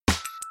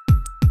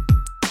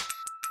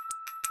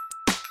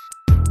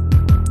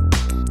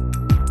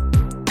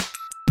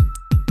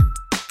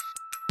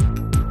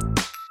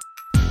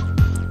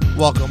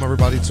Welcome,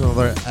 everybody, to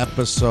another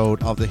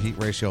episode of the Heat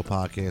Ratio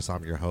Podcast.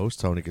 I'm your host,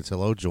 Tony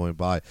Cotillo, joined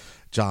by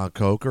John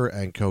Coker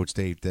and Coach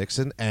Dave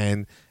Dixon.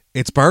 And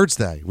it's Birds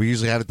Day. We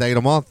usually have a day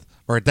a month,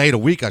 or a day a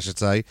week, I should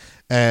say.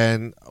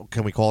 And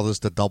can we call this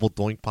the Double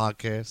Doink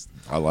Podcast?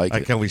 I like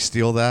it. Can we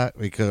steal that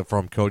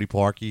from Cody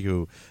Parkey,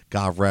 who,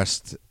 God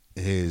rest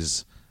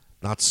his,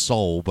 not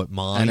soul, but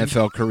mind.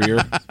 NFL career.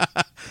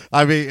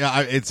 I mean,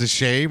 it's a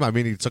shame. I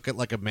mean, he took it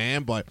like a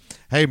man, but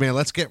hey, man,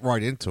 let's get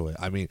right into it.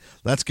 I mean,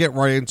 let's get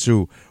right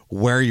into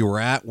where you were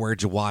at,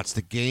 where'd you watch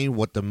the game,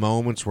 what the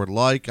moments were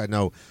like. I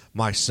know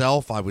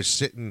myself, I was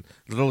sitting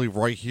literally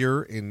right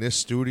here in this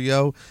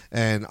studio,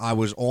 and I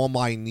was on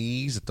my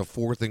knees at the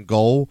 4th and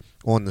goal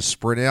on the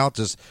sprint out,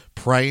 just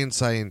praying,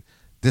 saying,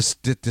 this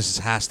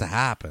has to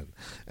happen.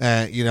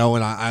 And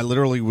I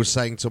literally was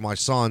saying to my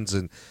sons,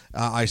 and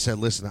I said,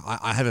 listen,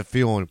 I have a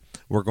feeling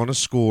we're going to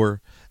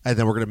score, and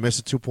then we're going to miss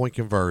a 2-point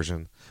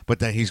conversion, but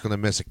then he's going to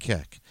miss a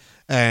kick.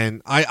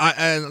 And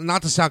and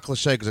not to sound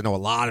cliche, because I know a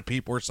lot of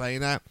people are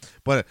saying that,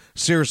 but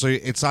seriously,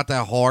 it's not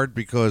that hard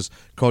because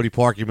Cody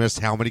Parkey missed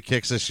how many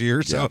kicks this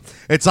year? So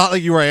It's not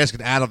like you were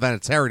asking Adam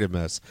Vinatieri to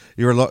miss.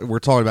 We're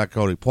talking about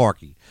Cody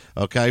Parkey,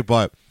 okay?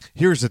 But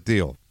here's the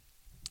deal.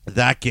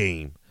 That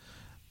game,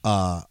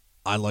 I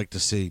like to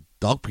see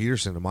Doug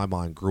Peterson, in my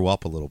mind, grew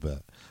up a little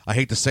bit. I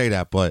hate to say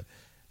that, but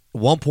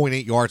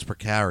 1.8 yards per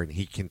carry, and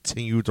he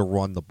continued to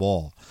run the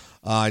ball.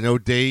 I know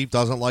Dave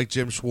doesn't like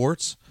Jim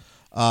Schwartz.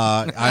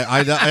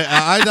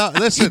 I know.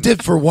 Listen, he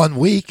did for 1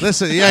 week.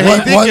 Listen, yeah,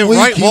 he did get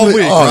right 1 week.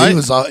 Right? He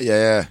was,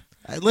 yeah.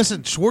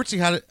 Listen, Schwartzy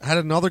had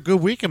another good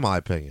week, in my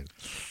opinion.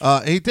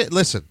 He did.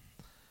 Listen,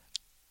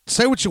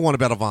 say what you want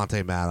about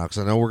Avonte Maddox.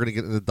 I know we're going to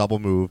get into the double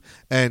move,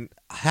 and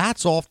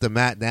hats off to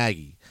Matt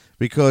Nagy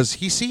because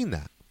he's seen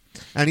that,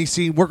 and he's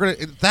seen we're going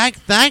to.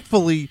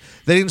 Thankfully,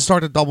 they didn't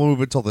start the double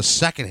move until the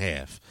second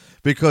half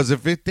because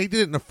if they did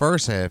it in the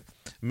first half,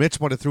 Mitch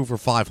might have threw for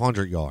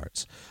 500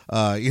 yards.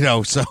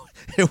 So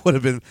it would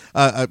have been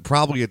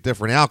probably a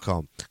different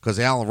outcome because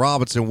Allen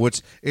Robinson,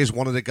 which is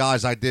one of the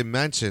guys I did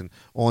mention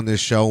on this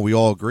show, we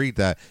all agreed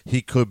that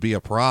he could be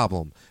a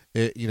problem,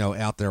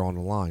 out there on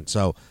the line.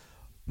 So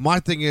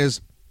my thing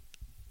is,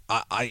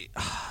 I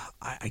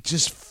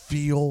just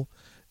feel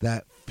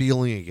that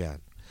feeling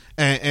again,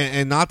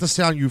 and not to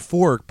sound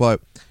euphoric,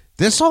 but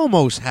this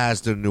almost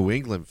has the New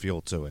England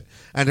feel to it.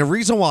 And the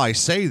reason why I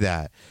say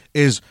that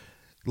is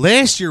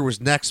last year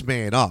was next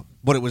man up,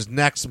 but it was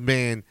next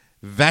man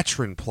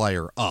veteran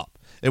player up.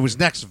 It was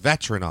next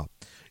veteran up.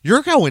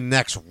 You're going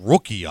next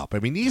rookie up. I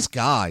mean, these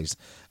guys,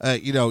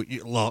 LeBlanc,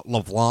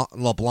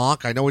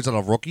 I know he's not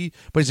a rookie,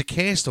 but he's a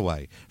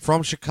castaway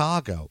from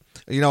Chicago.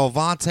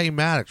 Avonte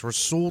Maddox,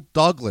 Rasul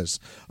Douglas.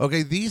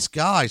 Okay, these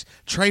guys,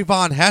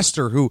 Trayvon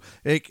Hester, who,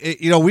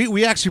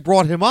 we actually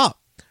brought him up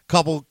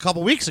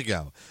couple weeks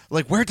ago.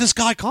 Like, where'd this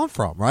guy come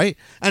from, right?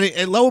 And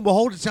lo and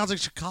behold, it sounds like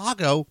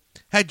Chicago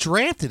had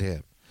drafted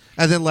him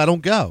and then let him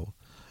go.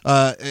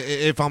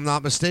 If I'm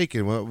not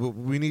mistaken,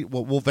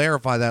 we'll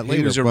verify that later.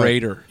 He was a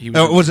Raider.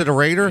 Was it a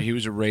Raider? He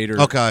was a Raider.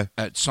 Okay.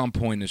 At some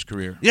point in his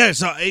career. Yeah.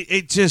 So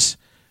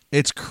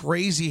it's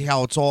crazy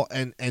how it's all,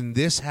 and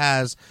this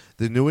has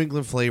the New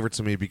England flavor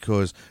to me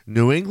because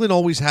New England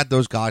always had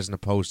those guys in the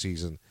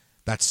postseason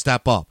that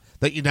step up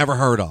that you never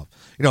heard of.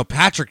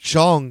 Patrick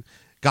Chung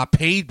got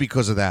paid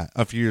because of that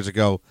a few years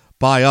ago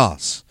by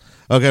us.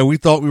 Okay, we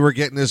thought we were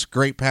getting this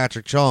great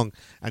Patrick Chung,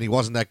 and he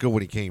wasn't that good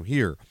when he came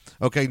here.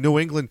 Okay, New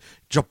England,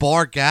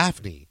 Jabbar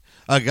Gaffney,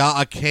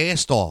 a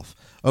cast-off.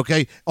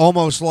 Okay,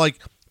 almost like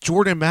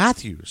Jordan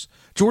Matthews.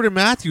 Jordan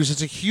Matthews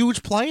is a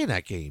huge play in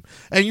that game,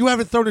 and you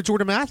haven't thrown to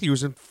Jordan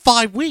Matthews in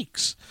 5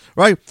 weeks,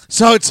 right?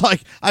 So it's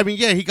like, I mean,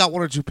 yeah, he got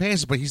 1 or 2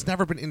 passes, but he's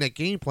never been in that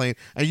game plan,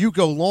 and you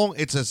go long,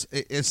 it's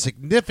a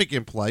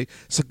significant play,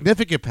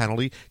 significant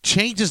penalty,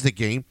 changes the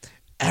game.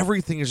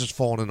 Everything is just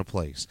falling into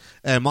place.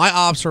 And my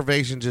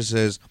observation just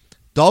is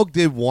Doug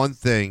did one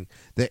thing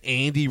that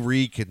Andy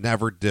Reid could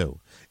never do.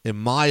 In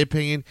my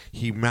opinion,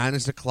 he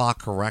managed the clock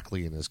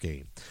correctly in this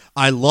game.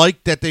 I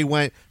like that they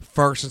went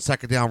first and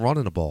second down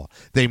running the ball.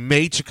 They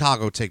made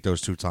Chicago take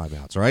those 2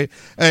 timeouts, right?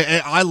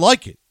 And I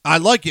like it. I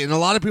like it. And a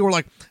lot of people are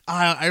like,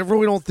 I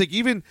really don't think,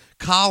 even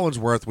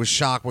Collinsworth was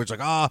shocked when he's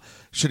like,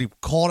 should he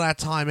call that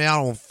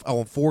timeout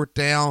on 4th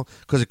down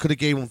because it could have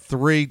gave him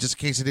 3 just in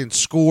case he didn't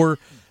score.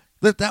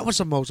 That was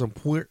the most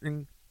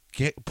important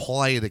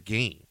play of the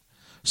game.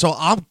 So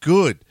I'm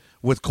good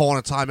with calling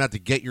a timeout to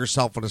get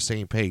yourself on the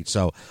same page.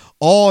 So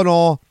all in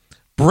all,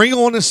 bring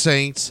on the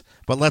Saints,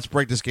 but let's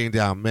break this game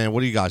down. Man, what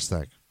do you guys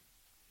think?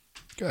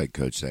 Go ahead,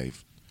 Coach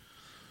Dave.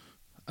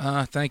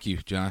 Thank you,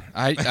 John.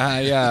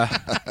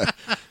 I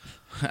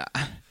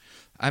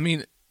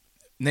mean,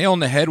 nail on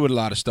the head with a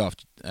lot of stuff,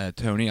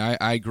 Tony.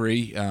 I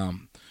agree.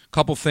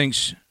 Couple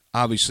things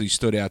obviously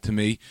stood out to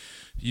me.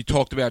 You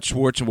talked about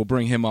Schwartz, and we'll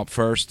bring him up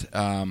first.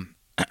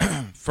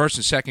 First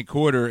and second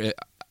quarter,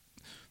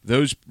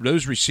 those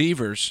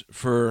receivers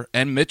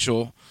and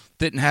Mitchell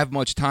didn't have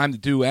much time to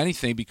do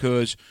anything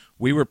because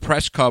we were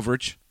press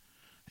coverage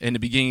in the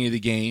beginning of the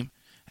game,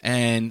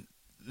 and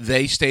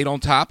they stayed on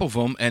top of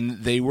him,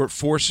 and they were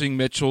forcing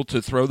Mitchell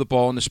to throw the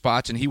ball in the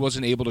spots, and he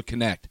wasn't able to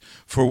connect.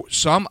 For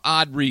some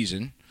odd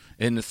reason,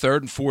 in the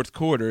third and fourth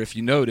quarter, if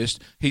you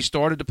noticed, he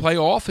started to play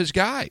off his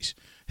guys.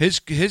 His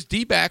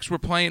D-backs were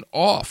playing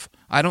off.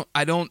 I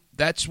don't.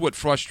 That's what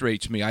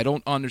frustrates me. I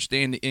don't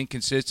understand the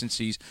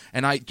inconsistencies,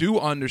 and I do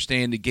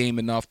understand the game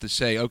enough to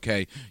say,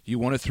 okay, you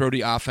want to throw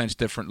the offense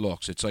different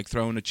looks. It's like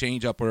throwing a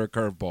changeup or a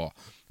curveball.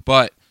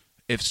 But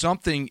if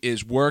something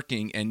is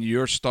working and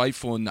you're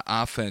stifling the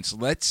offense,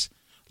 let's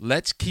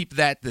keep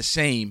that the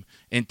same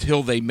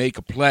until they make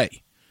a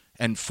play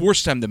and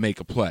force them to make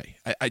a play.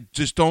 I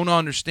just don't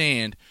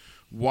understand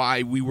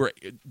why we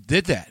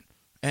did that.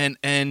 And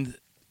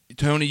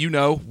Tony, you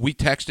know, we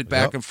texted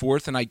back and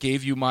forth, and I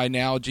gave you my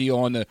analogy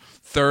on the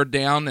third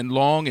down and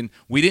long, and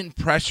we didn't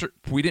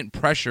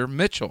pressure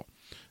Mitchell.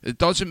 It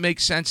doesn't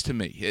make sense to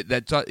me.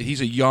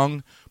 He's a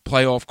young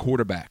playoff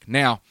quarterback.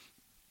 Now,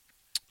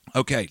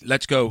 okay,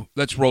 let's go.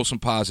 Let's roll some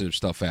positive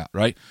stuff out,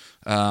 right?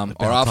 Our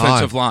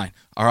offensive line.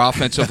 Our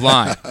offensive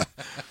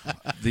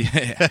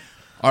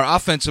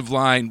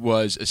line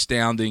was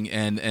astounding,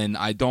 and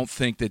I don't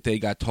think that they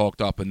got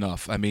talked up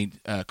enough. I mean,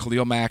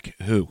 Khalil Mack,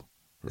 who?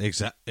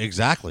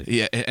 Exactly.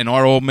 Yeah, and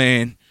our old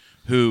man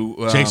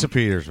who Jason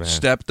Peters, man,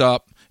 stepped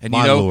up, and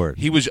My Lord.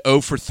 He was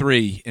 0 for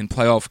 3 in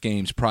playoff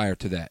games prior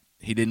to that.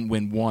 He didn't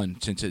win one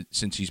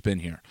since he's been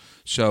here,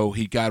 so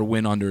he got a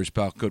win under his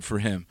belt. Good for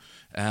him.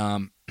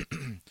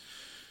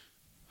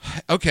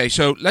 Okay,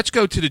 so let's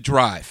go to the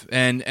drive.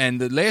 And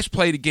the last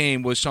play of the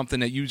game was something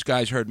that you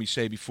guys heard me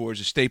say before is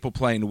a staple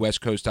play in the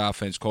West Coast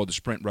offense called the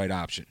sprint right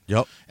option.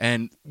 Yep.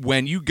 And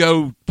when you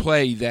go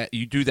play that,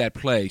 you do that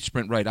play,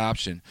 sprint right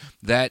option,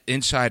 that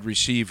inside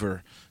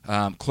receiver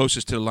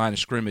closest to the line of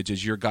scrimmage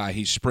is your guy.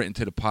 He's sprinting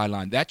to the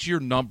pylon. That's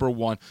your number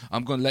one.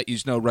 I'm going to let you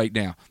know right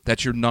now.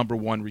 That's your number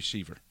one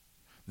receiver.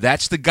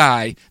 That's the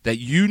guy that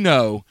you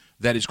know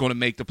that is going to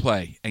make the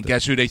play. And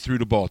guess who they threw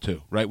the ball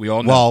to, right? We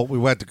all know. Well, we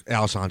went to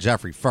Alshon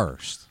Jeffrey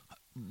first.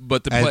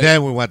 But and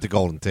then we went to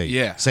Golden Tate.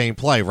 Yeah. Same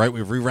play, right?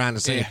 We reran the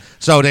same. Yeah.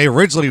 So they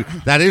originally,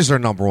 that is their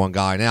number one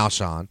guy,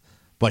 Alshon,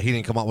 but he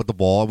didn't come up with the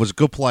ball. It was a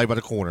good play by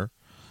the corner.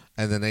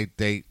 And then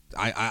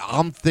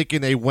I'm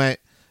thinking they went,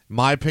 in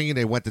my opinion,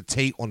 they went to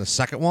Tate on the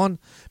second one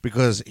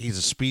because he's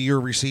a speedier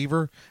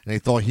receiver, and they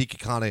thought he could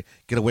kind of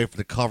get away from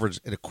the coverage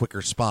in a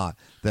quicker spot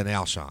than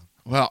Alshon.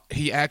 Well,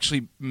 he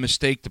actually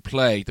mistaked the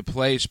play. The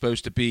play is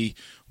supposed to be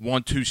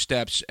 1-2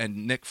 steps,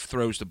 and Nick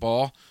throws the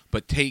ball,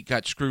 but Tate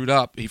got screwed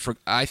up.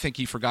 I think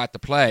he forgot the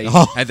play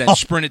and then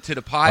sprinted to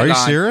the pylon. Are you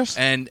serious?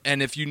 And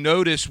if you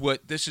notice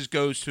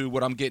goes to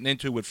what I'm getting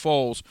into with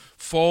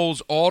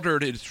Foles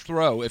altered his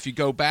throw. If you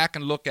go back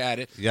and look at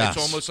it, yes.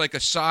 It's almost like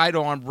a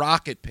sidearm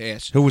rocket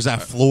pass. Who was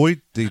that?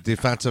 Floyd, the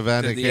defensive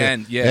end. At the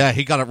end, yeah. Yeah,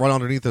 he got it right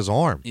underneath his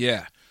arm.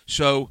 Yeah.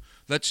 So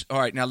let's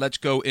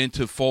go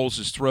into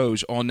Foles'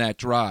 throws on that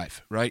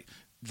drive, right?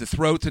 The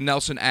throw to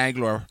Nelson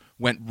Aguilar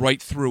went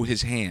right through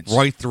his hands.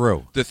 Right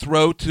through. The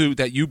throw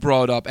that you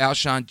brought up,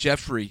 Alshon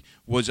Jeffrey,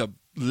 was a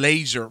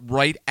laser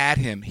right at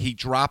him. He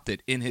dropped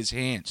it in his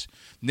hands.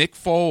 Nick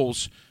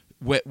Foles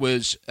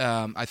was,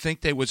 I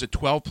think there was a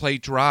 12-play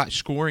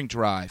scoring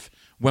drive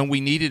when we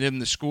needed him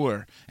to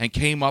score and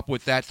came up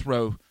with that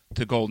throw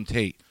to Golden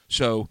Tate.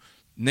 So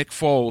Nick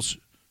Foles,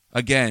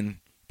 again,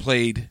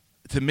 played,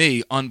 to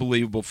me,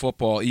 unbelievable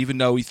football, even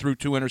though he threw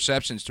 2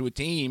 interceptions to a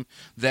team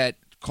that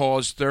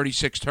caused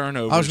 36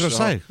 turnovers. I was going to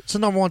say, it's the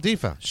number one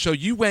defense. So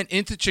you went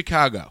into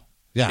Chicago,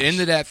 yes.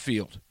 into that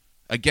field,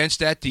 against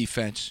that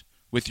defense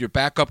with your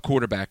backup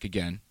quarterback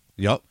again.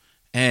 Yep.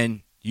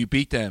 And you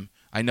beat them,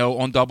 I know,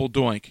 on double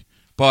doink.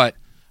 But,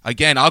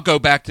 again, I'll go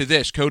back to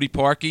this. Cody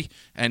Parkey,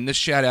 and this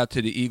shout-out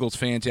to the Eagles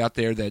fans out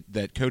there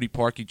that Cody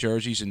Parkey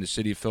jerseys in the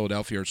city of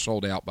Philadelphia are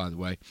sold out, by the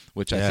way,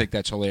 which I think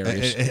that's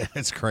hilarious.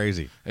 It's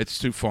crazy. It's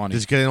too funny.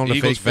 Just getting on the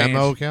Eagles fake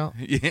Venmo fans, account?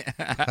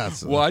 Yeah.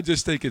 Well, I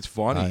just think it's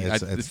funny.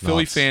 The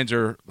Philly fans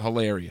are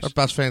hilarious. They're the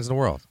best fans in the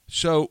world.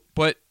 So,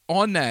 but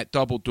on that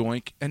double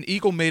doink, an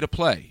Eagle made a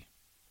play,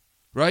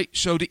 right?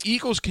 So the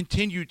Eagles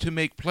continue to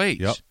make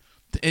plays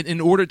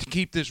in order to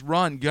keep this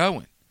run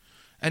going.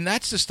 And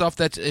that's the stuff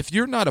that's, if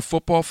you're not a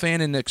football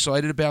fan and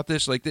excited about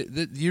this, like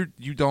you're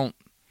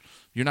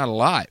not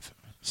alive.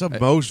 So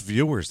most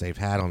viewers they've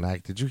had on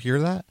that. Did you hear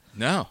that?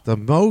 No. The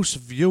most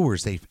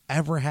viewers they've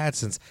ever had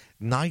since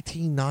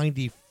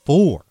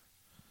 1994.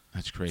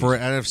 That's crazy. For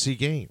an NFC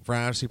game, for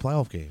an NFC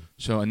playoff game.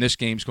 So, and this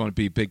game's going to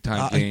be a big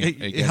time game.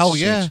 Against hell the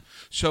yeah. Saints.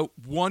 So,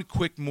 one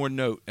quick more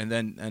note, and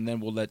then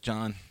we'll let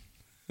John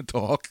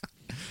talk.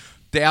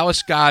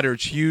 Dallas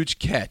Goedert's huge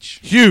catch.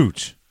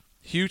 Huge.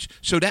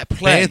 So that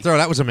play. Bad throw.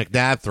 That was a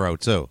McNabb throw,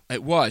 too.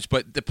 It was,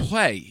 but the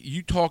play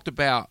you talked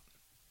about,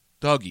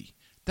 Dougie,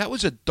 that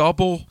was a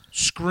double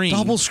screen.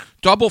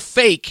 Double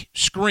fake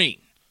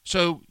screen.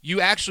 So you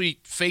actually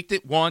faked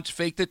it once,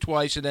 faked it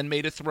twice, and then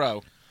made a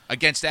throw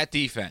against that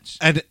defense.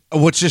 And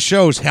which just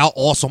shows how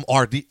awesome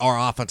our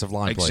offensive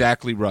line plays.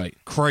 Exactly right.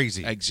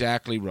 Crazy.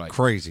 Exactly right.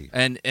 Crazy.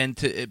 And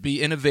to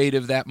be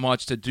innovative that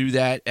much, to do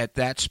that at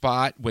that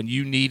spot when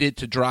you needed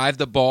to drive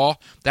the ball,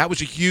 that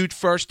was a huge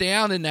first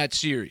down in that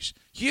series.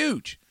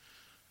 Huge.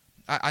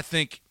 I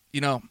think,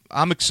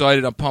 I'm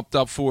excited. I'm pumped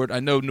up for it. I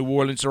know New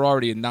Orleans are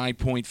already a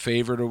 9-point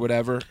favorite or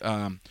whatever.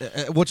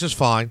 Which is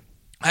fine.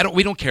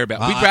 We don't care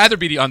about. We'd rather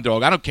be the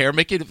underdog. I don't care.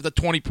 Make it the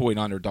 20-point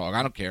underdog.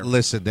 I don't care.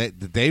 Listen,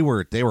 they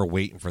were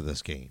waiting for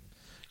this game.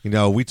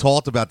 We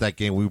talked about that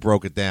game. We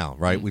broke it down,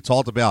 right? Mm-hmm. We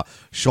talked about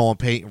Sean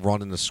Payton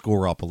running the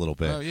score up a little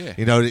bit. Oh, yeah.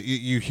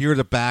 You hear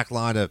the back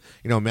line of,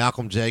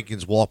 Malcolm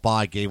Jenkins walk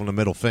by, gave him the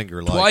middle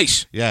finger.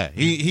 Twice. Yeah,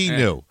 he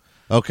knew.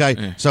 Okay,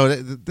 yeah. So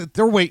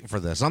they're waiting for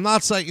this. I'm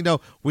not saying,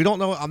 we don't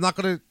know. I'm not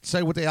going to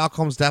say what the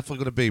outcome's definitely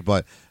going to be,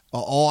 but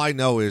all I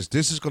know is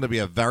this is going to be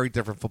a very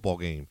different football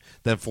game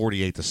than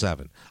 48-7.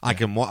 Yeah. I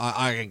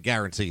can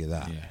guarantee you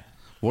that. Yeah.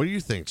 What do you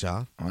think,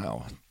 John?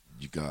 Well,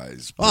 you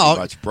guys pretty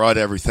much brought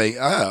everything.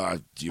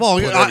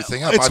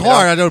 Everything up. It's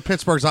hard. I know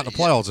Pittsburgh's not in the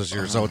playoffs this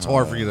year, so it's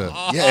hard for you to.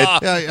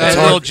 It's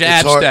a little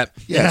jab step.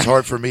 Yeah, it's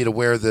hard for me to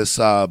wear this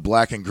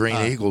black and green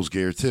Eagles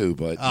gear too,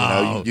 but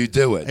you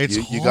do it. It's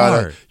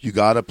hard. You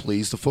gotta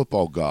please the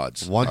football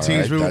gods. One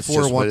team's moving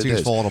forward, one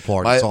team's falling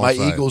apart. My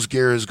Eagles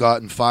gear has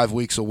gotten 5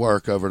 weeks of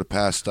work over the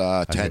past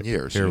 10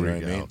 years. Here we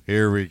go.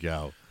 Here we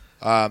go.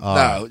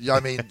 No, I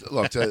mean,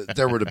 look,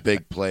 there were the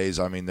big plays.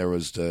 I mean, there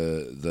was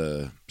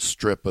the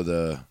strip of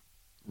the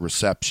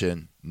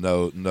reception,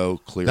 no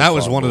clear. That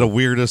was one of the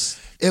weirdest.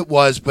 It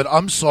was, but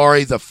I'm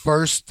sorry. The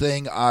first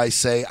thing I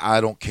say,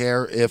 I don't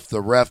care if the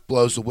ref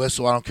blows the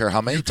whistle. I don't care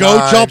how many times.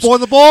 Go jump on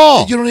the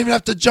ball. You don't even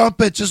have to jump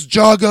it. Just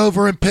jog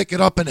over and pick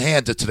it up and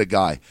hand it to the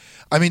guy.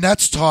 I mean,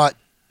 that's taught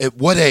at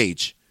what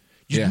age?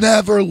 You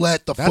never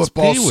let the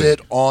football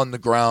sit on the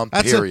ground,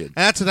 period.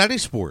 That's in any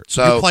sport.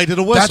 So you play to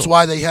the whistle. That's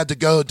why they had to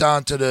go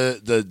down to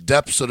the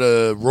depths of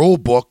the rule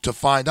book to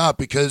find out,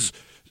 because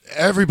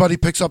everybody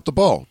picks up the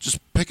ball. Just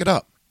pick it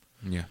up.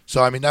 Yeah.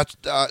 So, I mean, that's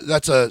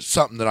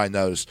something that I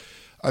noticed.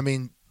 I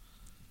mean,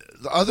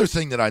 the other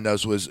thing that I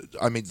noticed was,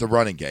 the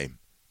running game.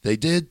 They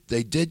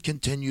did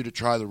continue to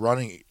try to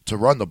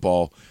run the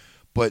ball,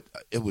 but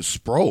it was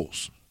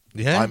Sproles.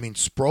 Yeah. I mean,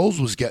 Sproles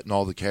was getting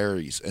all the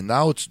carries, and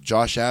now it's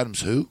Josh Adams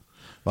who?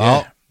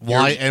 Well,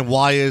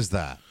 why is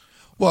that?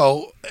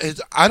 Well,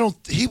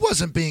 he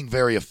wasn't being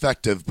very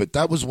effective, but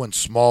that was when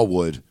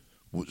Smallwood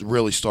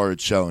really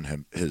started showing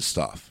him his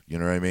stuff. You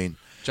know what I mean?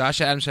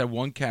 Josh Adams had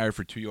 1 carry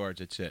for 2 yards.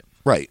 That's it.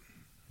 Right.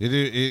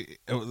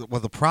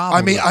 The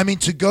problem. I mean,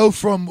 to go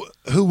from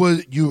who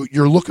was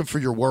you're looking for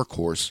your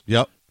workhorse.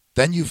 Yep.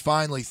 Then you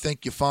finally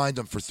think you find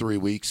him for 3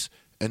 weeks,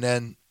 and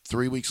then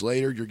 3 weeks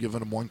later you're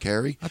giving him 1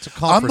 carry. That's a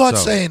comfort I'm not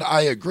zone. saying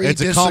I agree.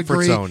 It's disagree. a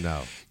comfort zone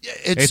now.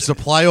 It's the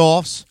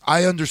playoffs.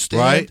 I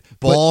understand. Right.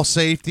 Ball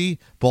safety,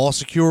 ball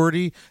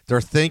security.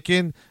 They're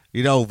thinking,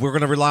 if we're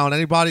going to rely on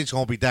anybody, it's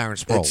going to be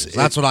Darren Sproles.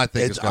 That's what I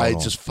think is going on.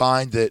 I just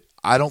find that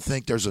I don't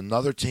think there's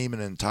another team in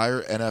the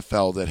entire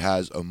NFL that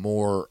has a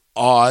more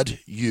odd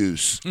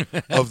use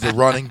of the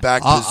running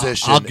back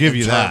position. I'll give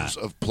you in terms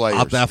that. Of players.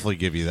 I'll definitely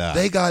give you that.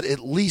 They got at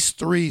least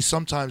 3,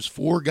 sometimes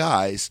 4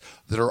 guys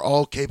that are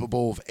all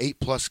capable of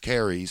 8+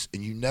 carries,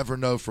 and you never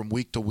know from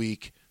week to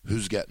week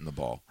who's getting the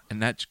ball.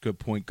 And that's a good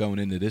point going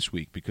into this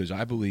week, because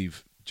I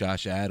believe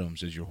Josh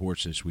Adams is your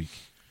horse this week.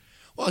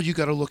 Well, you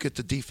got to look at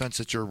the defense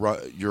that you're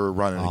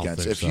running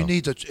against.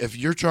 If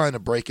you're trying to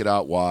break it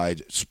out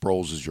wide,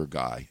 Sproles is your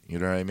guy. You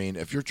know what I mean?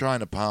 If you're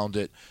trying to pound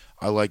it,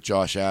 I like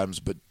Josh Adams,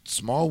 but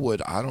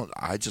Smallwood,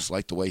 I just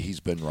like the way he's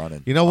been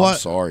running. You know what? I'm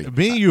sorry.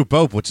 Me and you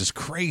both, which is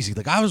crazy.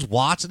 Like, I was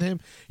watching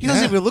him. He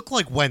doesn't even look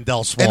like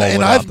Wendell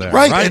Smallwood out there.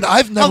 Right, right? And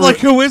I've never. I'm like,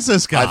 who is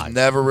this guy? I've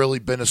never really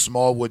been a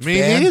Smallwood Me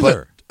fan.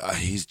 neither. But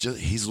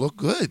he's looked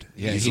good.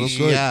 Yeah,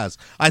 he has.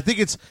 I think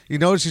it's, you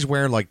notice he's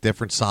wearing like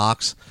different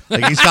socks.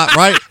 Like he's got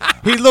right.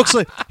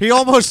 He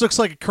almost looks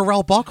like a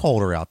Corral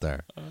Buckholder out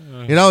there.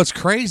 It's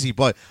crazy.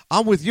 But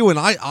I'm with you, and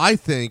I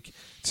think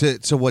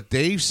to what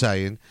Dave's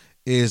saying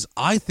is,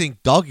 I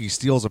think Dougie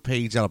steals a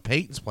page out of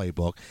Peyton's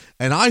playbook,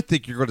 and I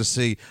think you're going to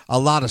see a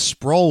lot of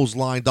Sproles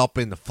lined up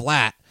in the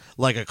flat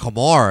like a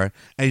Kamara,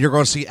 and you're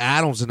going to see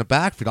Adams in the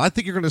backfield. I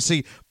think you're going to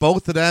see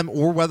both of them,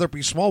 or whether it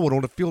be Smallwood,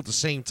 on the field at the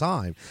same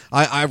time.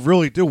 I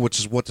really do, which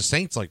is what the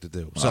Saints like to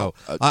do. Well,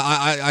 so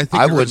I think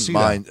I you're wouldn't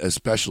mind, that.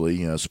 especially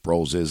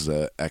Sproles is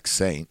the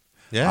ex-Saint.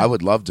 Yeah. I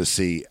would love to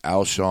see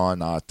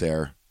Alshon out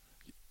there,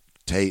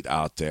 Tate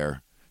out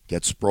there,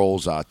 get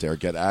Sproles out there,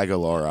 get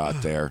Aguilar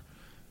out there.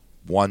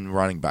 One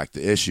running back.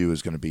 The issue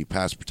is going to be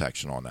pass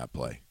protection on that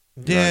play.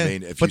 You know what I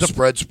mean? If you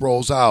spread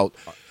Sproles out,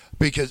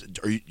 because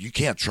you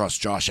can't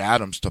trust Josh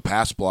Adams to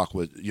pass block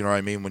with, you know what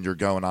I mean, when you're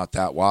going out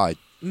that wide.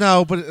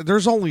 No, but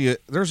there's only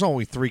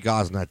 3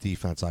 guys in that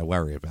defense I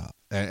worry about,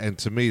 and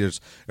to me,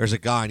 there's a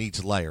guy in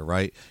each layer,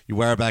 right? You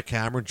worry about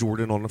Cameron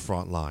Jordan on the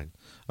front line.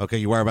 Okay,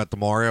 you worry about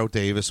Demario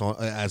Davis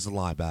as the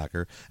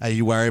linebacker, and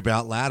you worry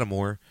about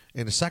Lattimore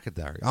in the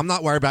secondary. I'm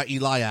not worried about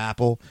Eli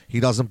Apple. He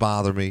doesn't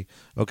bother me.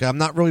 Okay, I'm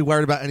not really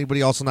worried about anybody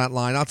else on that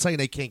line. I'm not saying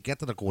they can't get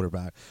to the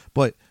quarterback,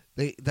 but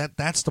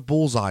that's the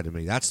bullseye to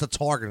me. That's the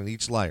target in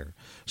each layer.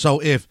 So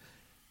if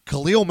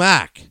Khalil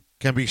Mack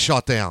can be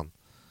shut down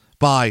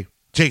by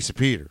Jason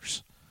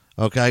Peters,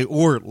 okay,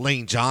 or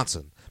Lane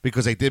Johnson,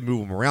 because they did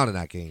move him around in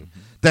that game,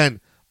 then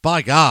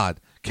by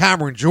God,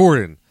 Cameron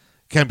Jordan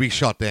can be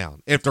shut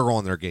down if they're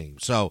on their game.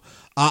 So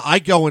I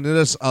go into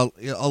this a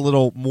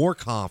little more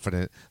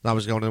confident than I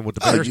was going in with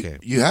the Bears game.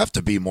 You have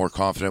to be more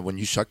confident when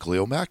you shut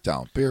Khalil Mack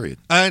down, period.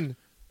 And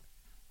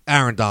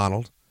Aaron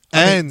Donald.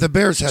 And the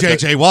Bears had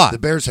J.J. Watt. The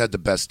Bears had the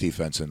best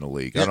defense in the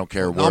league. Yeah, I don't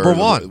care number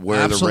one. where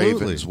Absolutely.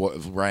 the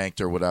Ravens ranked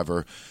or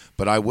whatever.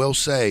 But I will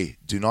say,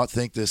 do not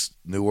think this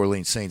New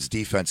Orleans Saints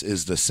defense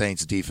is the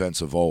Saints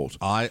defense of old.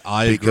 I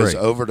Because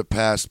agree. over the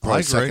past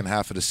probably second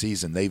half of the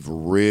season, they've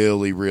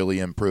really, really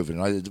improved.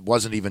 And it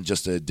wasn't even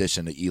just an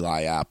addition to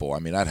Eli Apple. I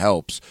mean, that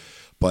helps.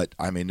 But,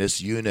 I mean,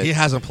 this unit. He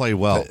hasn't played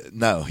well.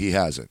 No, he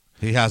hasn't.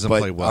 He hasn't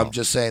But played well. I'm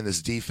just saying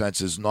this defense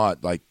is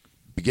not like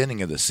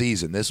beginning of the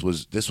season. This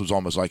was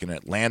almost like an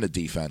Atlanta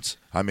defense.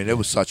 I mean, it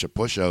was such a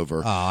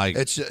pushover. I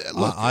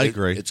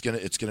agree. It's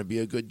gonna be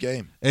a good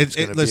game. It's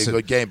gonna be a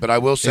good game. But I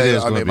will it say,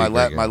 is I gonna mean, be a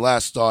great game. my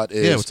last thought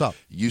is, what's up?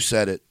 You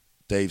said it,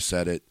 Dave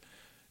said it.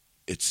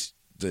 It's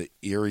the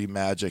Erie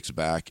Magic's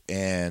back,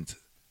 and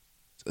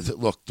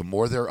look, the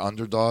more they're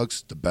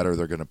underdogs, the better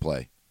they're going to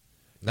play.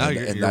 No, and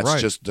you're that's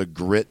right. just the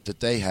grit that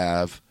they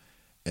have.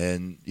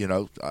 And,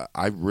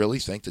 I really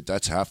think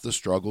that's half the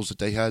struggles that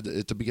they had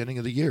at the beginning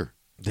of the year.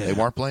 Yeah. They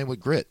weren't playing with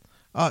grit.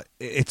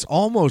 It's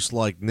almost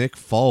like Nick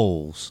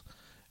Foles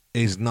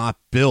is not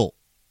built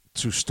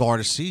to start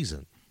a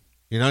season.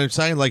 You know what I'm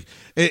saying? Like,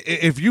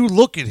 if you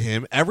look at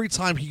him, every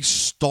time he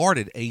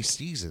started a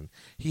season,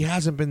 he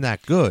hasn't been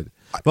that good.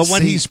 But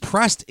when he's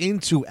pressed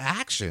into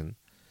action,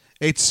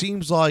 it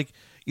seems like,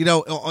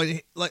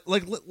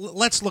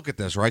 let's look at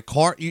this, right?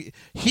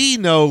 He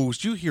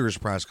knows, you hear his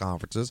press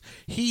conferences,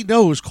 he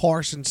knows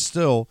Carson's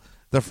still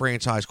the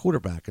franchise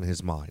quarterback in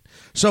his mind.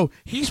 So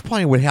he's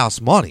playing with house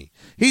money.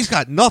 He's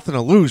got nothing to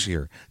lose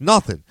here.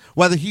 Nothing.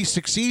 Whether he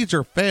succeeds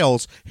or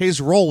fails,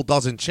 his role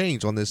doesn't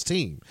change on this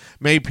team.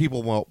 Maybe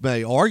people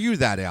may argue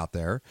that out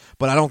there,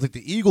 but I don't think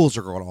the Eagles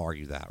are going to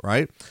argue that,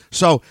 right?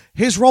 So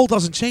his role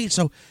doesn't change.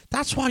 So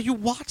that's why you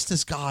watch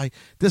this guy.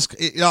 I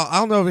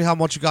don't know how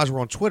much you guys were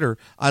on Twitter.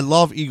 I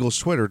love Eagles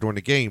Twitter during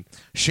the game.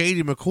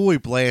 Shady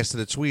McCoy blasted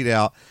a tweet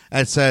out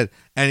and said,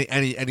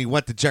 and he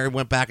went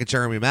back at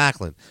Jeremy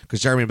Maclin, because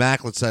Jeremy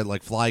Maclin said,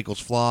 like, fly Eagles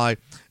fly.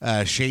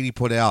 Shady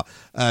put out,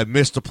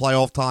 missed the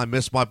playoff time,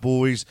 missed my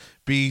boys,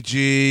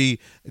 BG,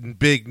 and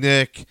Big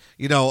Nick,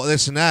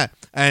 this and that.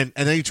 And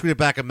then he tweeted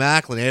back at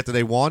Maclin after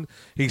they won.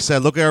 He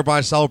said, look at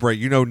everybody celebrate.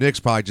 Nick's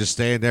probably just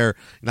standing there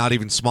not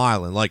even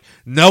smiling, like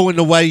knowing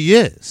the way he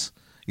is.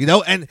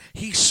 And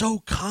he's so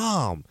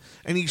calm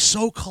and he's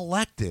so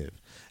collective.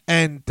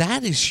 And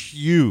that is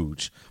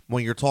huge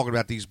when you're talking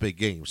about these big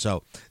games.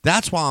 So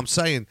that's why I'm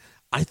saying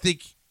I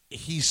think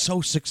he's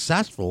so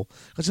successful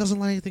because he doesn't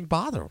let anything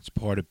bother him. It's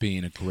part of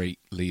being a great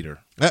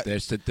leader.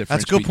 That's the difference.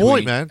 That's a good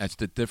point, man. That's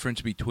the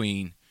difference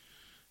between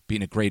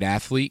being a great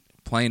athlete,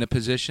 playing a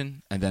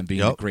position, and then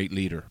being a great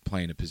leader,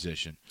 playing a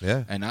position.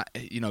 Yeah. And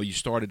you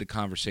started the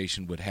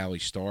conversation with how he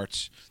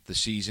starts the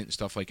season and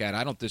stuff like that.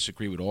 I don't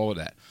disagree with all of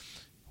that.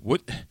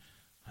 Wouldn't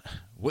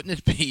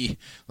it be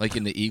like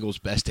in the Eagles'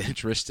 best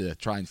interest to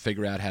try and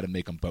figure out how to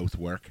make them both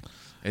work?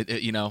 I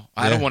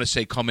don't want to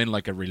say come in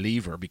like a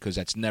reliever because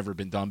that's never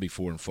been done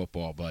before in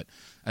football. But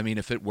I mean,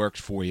 if it works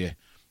for you,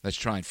 let's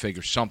try and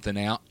figure something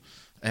out.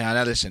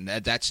 And listen,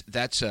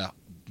 that's a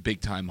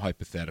big time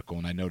hypothetical,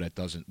 and I know that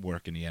doesn't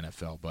work in the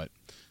NFL, but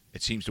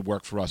it seems to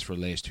work for us for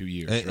the last 2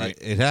 years, right?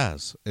 It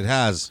has. It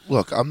has.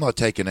 Look, I'm not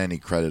taking any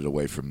credit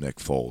away from Nick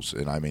Foles,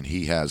 and I mean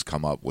he has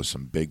come up with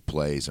some big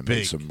plays and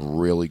made some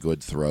really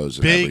good throws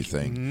and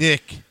everything.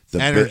 Nick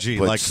energy,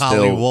 like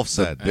Colleen Wolf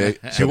said.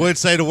 She wouldn't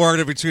say the word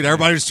in between.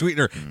 Everybody was tweeting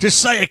her, just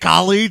say it,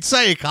 Colleen,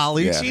 say it,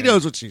 Colleen. Yeah. She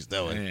knows what she's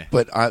doing. Yeah.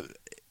 But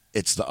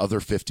it's the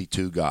other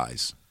 52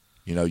 guys.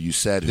 You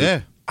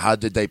said how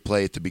did they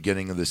play at the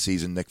beginning of the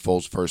season, Nick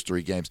Foles' first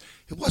 3 games?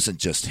 It wasn't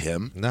just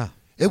him. No.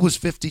 It was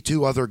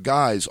 52 other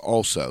guys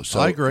also. So,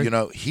 I agree.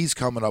 He's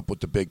coming up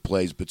with the big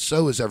plays, but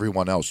so is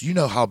everyone else. You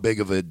know how big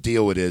of a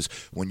deal it is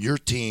when your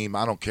team,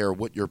 I don't care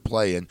what you're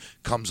playing,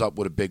 comes up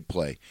with a big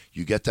play.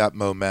 You get that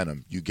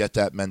momentum. You get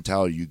that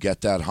mentality. You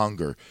get that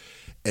hunger.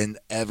 And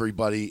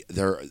everybody,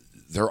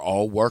 they're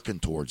all working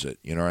towards it.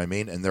 You know what I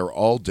mean? And they're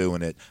all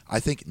doing it. I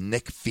think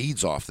Nick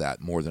feeds off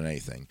that more than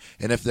anything.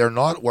 And if they're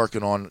not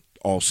working on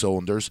all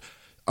cylinders,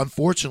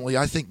 unfortunately,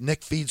 I think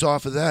Nick feeds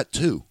off of that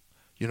too.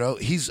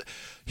 He's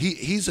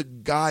a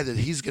guy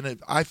that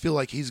I feel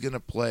like he's gonna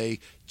play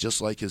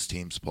just like his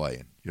team's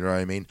playing. You know what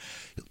I mean?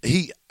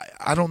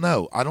 I don't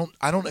know. I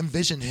don't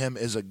envision him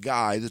as a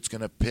guy that's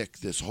gonna pick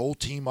this whole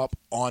team up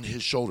on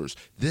his shoulders.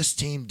 This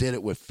team did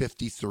it with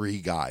 53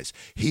 guys.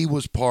 He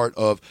was part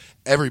of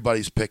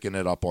everybody's picking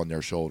it up on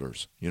their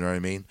shoulders. You know what I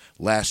mean?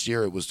 Last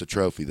year it was the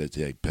trophy that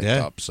they picked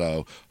up.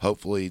 So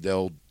hopefully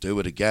they'll do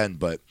it again.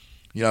 But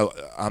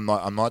I'm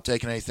not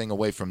taking anything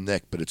away from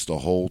Nick, but it's the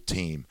whole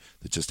team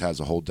that just has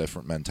a whole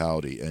different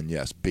mentality. And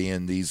yes,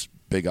 being these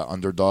big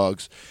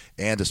underdogs,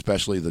 and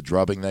especially the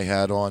drubbing they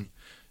had on,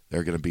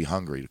 they're going to be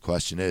hungry. The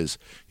question is,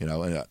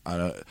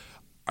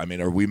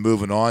 are we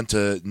moving on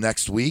to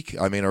next week?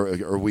 I mean,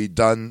 are we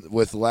done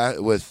with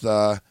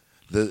the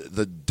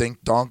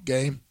dink donk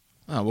game?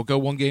 Oh, we'll go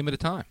one game at a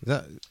time.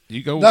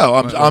 You go. No,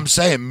 I'm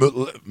saying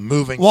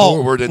moving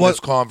forward in this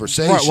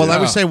conversation. Right, well,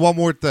 let me say one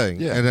more thing,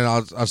 Yeah. and then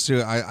I'll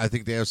see. I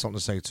think they have something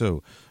to say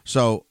too.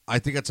 So I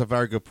think that's a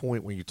very good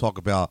point when you talk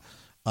about,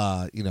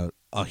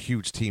 a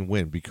huge team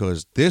win,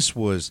 because this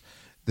was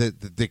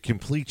the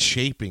complete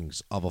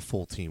shapings of a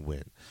full team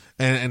win.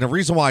 And the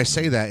reason why I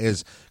say that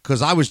is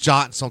because I was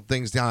jotting some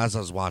things down as I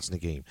was watching the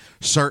game.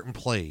 Certain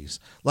plays,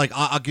 like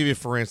I'll give you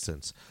for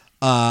instance.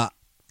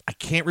 I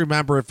can't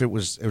remember if it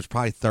was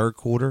probably third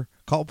quarter.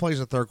 A couple plays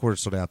in the third quarter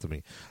stood out to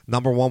me.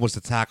 Number one was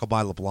the tackle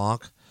by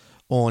LeBlanc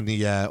on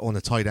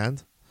the tight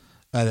end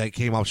that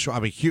came up short. I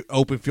mean,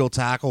 open field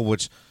tackle,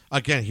 which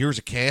again, here's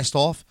a cast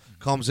off,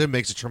 comes in,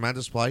 makes a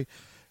tremendous play.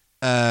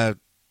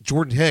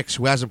 Jordan Hicks,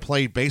 who hasn't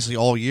played basically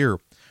all year,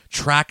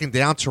 tracking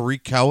down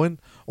Tariq Cohen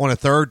on a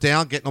third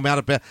down, getting them out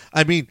of bed.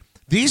 I mean,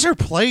 these are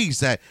plays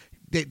that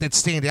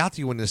stand out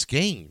to you in this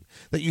game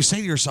that you say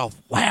to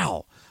yourself,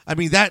 wow. I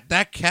mean,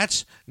 that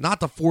catch, not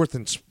the fourth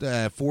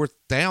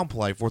down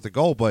play, fourth and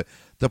goal, but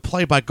the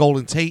play by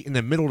Golden Tate in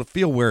the middle of the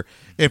field where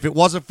if it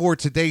wasn't for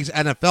today's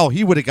NFL,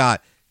 he would have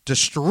got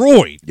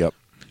destroyed. Yep.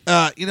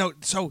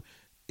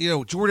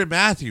 Jordan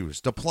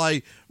Matthews, the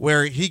play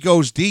where he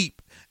goes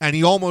deep and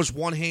he almost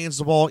one-hands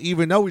the ball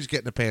even though he's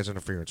getting a pass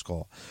interference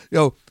call.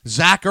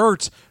 Zach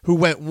Ertz, who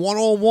went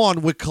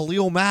one-on-one with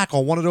Khalil Mack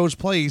on one of those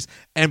plays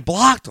and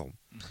blocked him.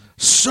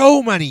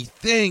 So many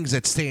things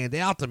that stand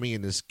out to me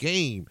in this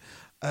game.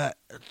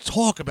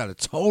 Talk about a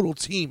total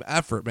team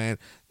effort, man.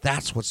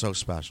 That's what's so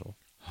special.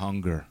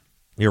 Hunger.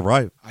 You're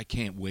right. I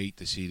can't wait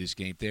to see this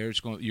game. I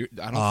don't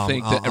I'm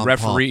think the pumped,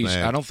 referees.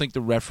 man. I don't think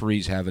the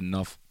referees have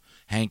enough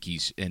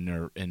hankies in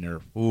their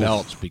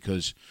belts,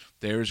 because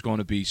there's going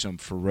to be some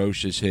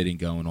ferocious hitting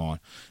going on.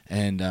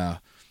 And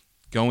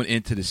going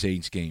into the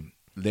Saints game,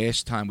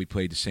 last time we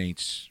played the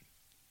Saints,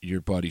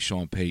 your buddy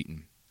Sean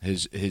Payton,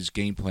 his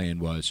game plan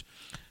was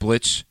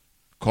blitz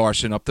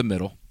Carson up the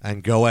middle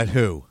And go at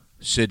who?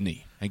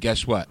 Sidney. And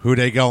guess what? Who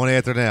they going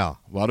after now?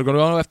 Well, they're going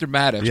to go after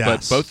Maddox, Yes.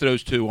 but both of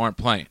those two aren't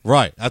playing.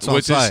 Right. That's what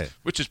I'm saying.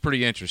 Which is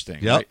pretty interesting.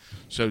 Yep. Right?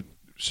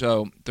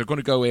 So they're going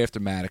to go after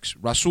Maddox.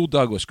 Rasul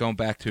Douglas, going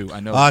back to, I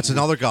know. It's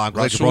another guy. I'm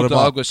glad you brought Rasul him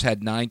up. Douglas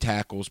had 9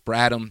 tackles.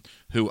 Bradham,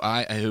 who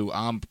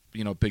I'm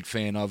big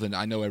fan of, and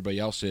I know everybody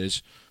else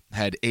is,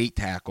 had 8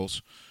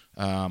 tackles.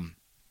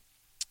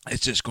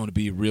 It's just going to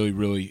be a really,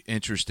 really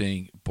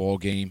interesting ball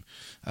game.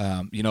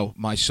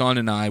 My son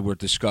and I were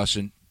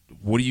discussing,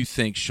 what do you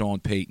think Sean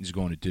Payton's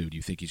going to do? Do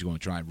you think he's going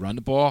to try and run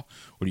the ball,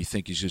 or do you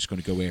think he's just going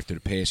to go after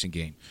the passing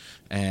game?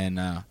 And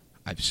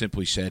I've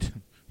simply said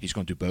he's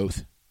going to do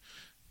both.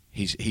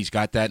 He's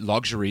got that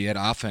luxury at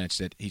offense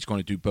that he's going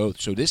to do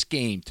both. So this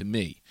game, to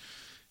me,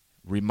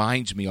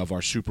 reminds me of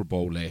our Super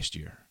Bowl last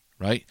year,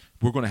 right?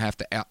 We're going to have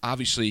to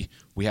obviously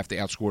we have to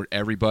outscore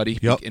everybody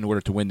in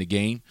order to win the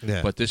game.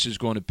 Yeah. But this is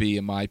going to be,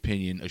 in my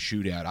opinion, a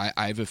shootout.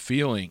 I have a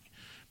feeling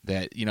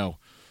that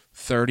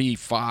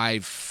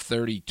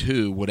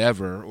 35-32,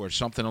 whatever, or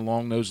something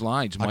along those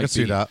lines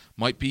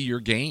might be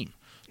your game.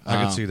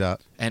 I can see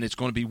that. And it's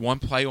going to be one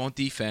play on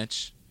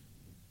defense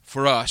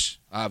for us,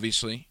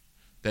 obviously,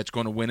 that's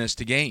going to win us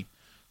the game.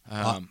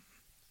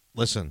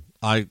 Listen,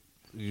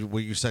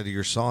 what you said to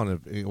your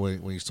son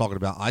when he's talking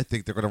about, I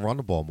think they're going to run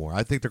the ball more.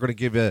 I think they're going to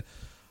give it.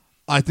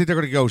 I think they're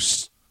going to go,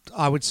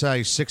 I would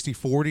say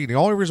 60-40. And the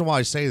only reason why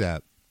I say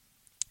that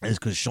is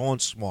because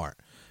Sean's smart,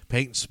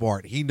 Peyton's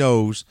smart. He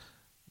knows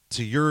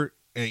to your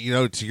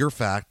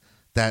fact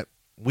that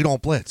we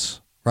don't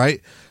blitz,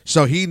 right?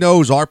 So he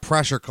knows our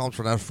pressure comes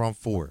from that front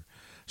four.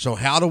 So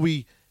how do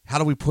we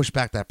push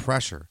back that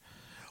pressure?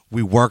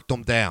 We worked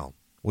them down.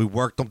 We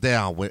worked them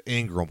down with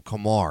Ingram,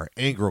 Kamar.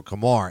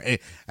 And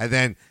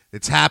then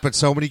it's happened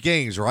so many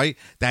games, right?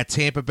 That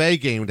Tampa Bay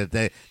game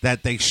that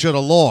they should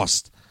have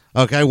lost.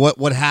 Okay,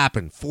 what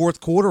happened? Fourth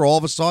quarter, all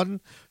of a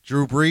sudden,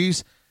 Drew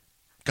Brees,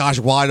 guys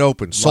wide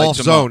open, soft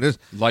zone.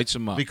 Lights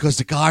them up. Because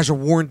the guys are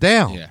worn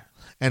down. Yeah.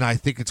 And I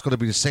think it's going to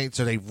be the same.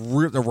 So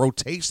the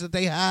rotation that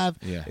they have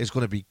is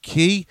going to be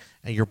key,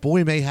 and your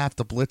boy may have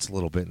to blitz a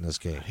little bit in this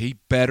game. He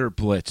better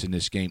blitz in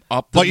this game.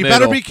 Up the middle. middle.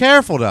 Better be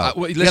careful, though.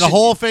 Listen, get a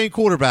Hall of Fame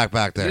quarterback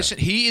back there. Listen,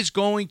 he is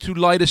going to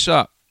light us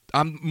up.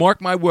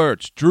 Mark my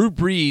words. Drew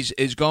Brees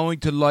is going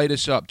to light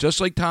us up, just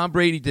like Tom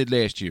Brady did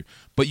last year.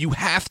 But you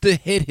have to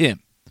hit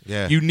him.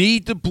 Yeah. You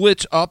need to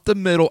blitz up the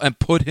middle and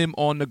put him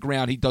on the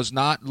ground. He does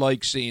not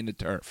like seeing the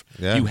turf.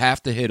 Yeah. You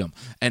have to hit him.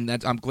 And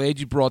I'm glad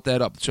you brought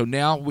that up. So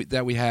now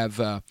that we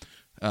have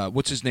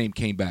what's his name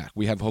came back.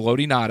 We have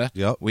Haloti Ngata.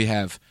 Yep. We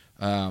have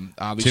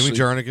obviously Timmy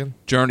Jernigan.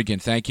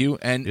 Jernigan, thank you.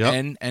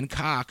 And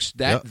Cox.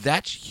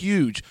 That's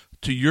huge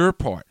to your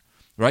part,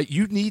 right?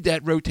 You need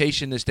that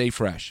rotation to stay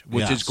fresh,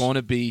 which is going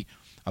to be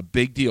a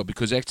big deal,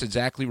 because that's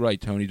exactly right,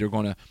 Tony. They're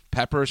going to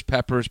peppers,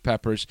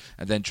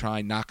 and then try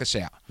and knock us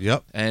out.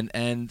 Yep.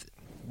 And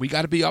we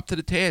got to be up to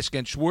the task.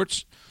 And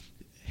Schwartz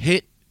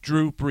hit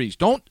Drew Brees.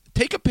 Don't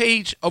take a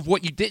page of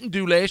what you didn't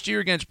do last year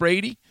against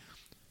Brady,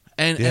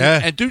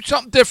 and do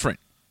something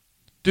different.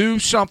 Do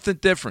something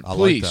different,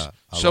 please. I like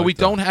that. So we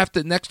don't have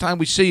to, next time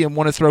we see him,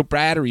 want to throw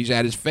batteries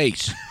at his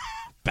face.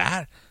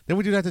 Didn't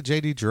we do that to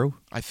J.D. Drew?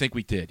 I think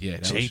we did. Yeah,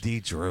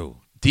 J.D. Drew.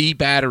 D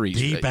batteries.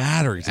 D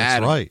batteries. That's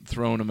At him, right.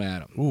 Throwing them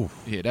at him. Ooh.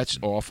 Yeah, that's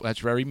awful. That's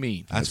very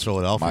mean. That's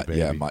Philadelphia,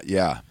 baby.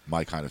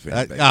 My kind of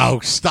fan. Baby.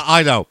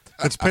 I know.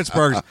 It's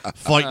Pittsburgh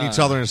fighting each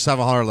other in a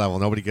 700 level.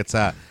 Nobody gets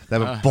that.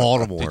 That in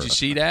Baltimore. Did you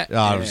see that?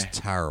 Oh, it was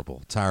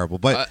terrible.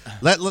 But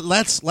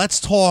let's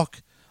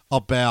talk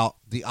about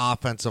the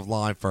offensive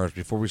line first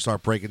before we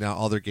start breaking down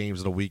other games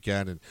of the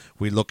weekend and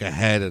we look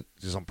ahead at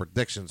some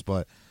predictions.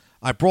 But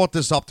I brought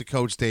this up to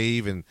Coach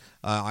Dave, and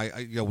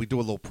we do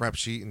a little prep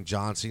sheet, and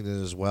John seen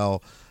it as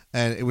well.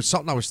 And it was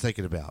something I was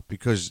thinking about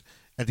because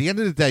at the end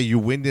of the day, you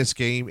win this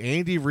game.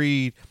 Andy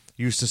Reid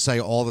used to say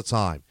all the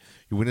time,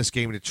 you win this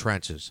game in the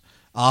trenches.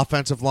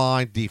 Offensive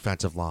line,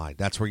 defensive line.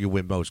 That's where you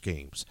win most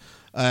games.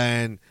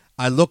 And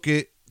I look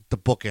at the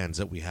bookends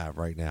that we have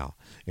right now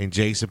in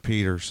Jason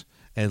Peters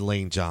and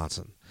Lane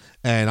Johnson.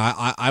 And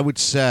I would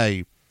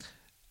say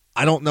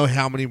I don't know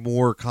how many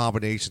more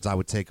combinations I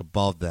would take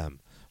above them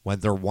when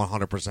they're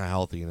 100%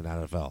 healthy in the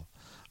NFL.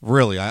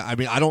 Really, I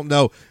mean, I don't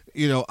know.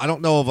 I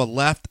don't know of a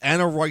left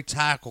and a right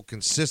tackle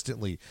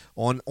consistently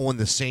on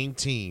the same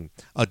team,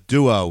 a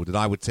duo that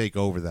I would take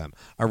over them.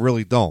 I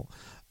really don't.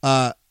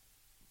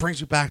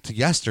 Brings me back to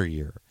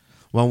yesteryear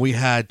when we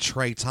had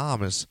Trey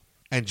Thomas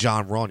and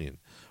John Runyon,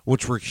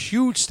 which were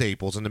huge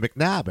staples in the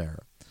McNabb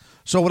era.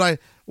 So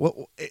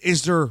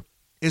is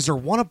there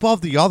one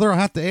above the other? I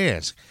have to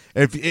ask.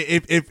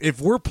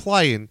 If we're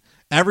playing,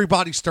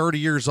 everybody's 30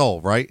 years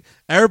old, right?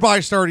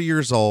 Everybody's 30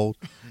 years old,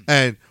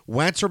 and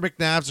Wentz or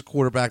McNabb's a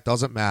quarterback,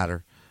 doesn't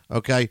matter.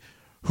 Okay,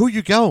 who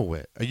you going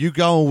with? Are you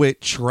going with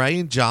Trey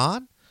and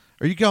John?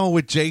 Or are you going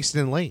with Jason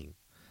and Lane?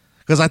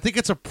 Because I think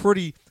it's a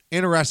pretty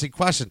interesting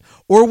question.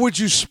 Or would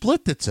you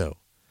split the two?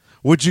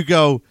 Would you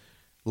go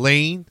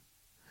Lane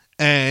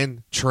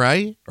and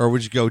Trey, or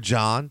would you go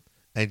John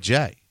and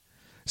Jay?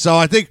 So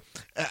I think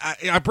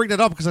I bring that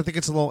up because I think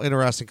it's a little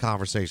interesting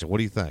conversation. What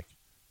do you think?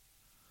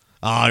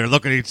 Oh, you're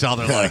looking at each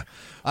other like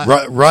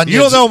you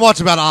don't know much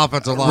about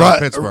offensive line in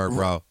Pittsburgh,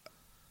 bro.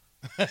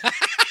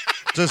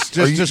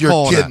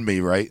 You're kidding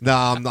me, right? No,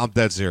 I'm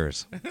dead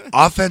serious.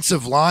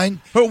 Offensive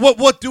line.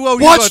 What duo?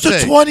 Watch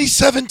the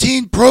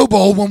 2017 Pro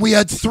Bowl when we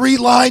had 3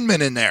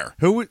 linemen in there.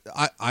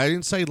 I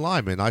didn't say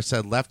linemen. I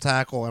said left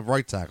tackle and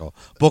right tackle.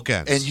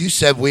 Bookends. And you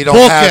said we don't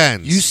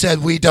have. You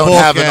said we don't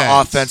have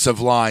an offensive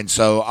line.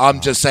 So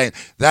I'm just saying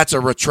that's a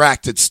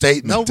retracted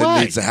statement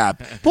that needs to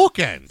happen.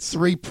 Bookends.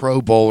 3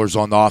 Pro Bowlers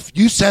on the off.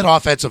 You said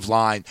offensive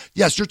line.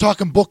 Yes, you're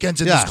talking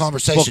bookends in this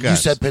conversation. Bookends. You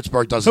said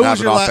Pittsburgh doesn't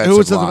have an offensive line. Who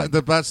was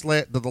the best?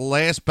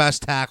 The last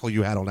best tackle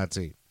you had on that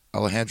team?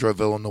 Alejandro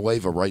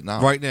Villanueva right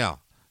now. Right now.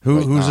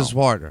 Who's his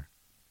partner?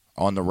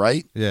 On the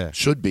right? Yeah.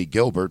 Should be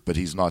Gilbert, but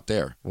he's not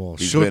there. Well,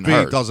 he's should be,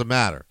 hurt. Doesn't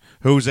matter.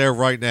 Who's there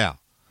right now?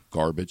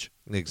 Garbage.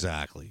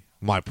 Exactly.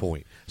 My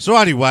point. So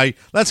anyway,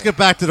 let's get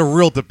back to the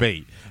real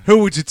debate. Who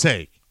would you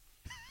take?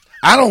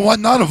 I don't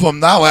want none of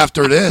them now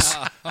after this.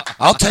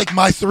 I'll take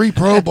my 3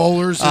 Pro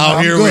Bowlers and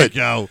I'm here good. We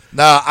go.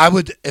 No, I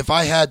would, if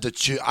I had to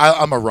choose,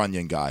 I'm a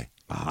Runyon guy.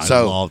 I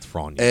loved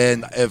Runyon.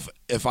 And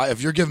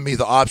if you're giving me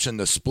the option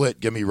to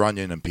split, give me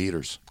Runyon and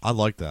Peters. I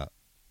like that.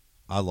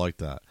 How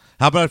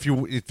about if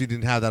you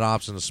didn't have that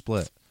option to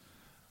split?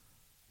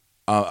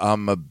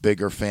 I'm a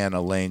bigger fan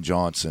of Lane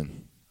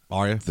Johnson.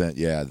 Are you?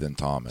 Than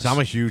Thomas. So I'm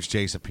a huge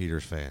Jason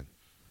Peters fan.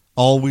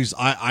 Always,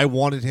 I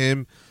wanted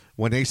him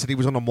when they said he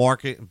was on the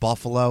market in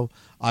Buffalo.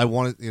 I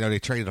wanted, they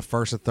traded a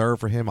first and third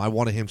for him. I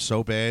wanted him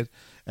so bad.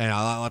 And a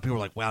lot of people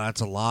were like, wow, that's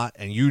a lot.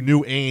 And you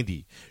knew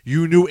Andy.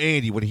 When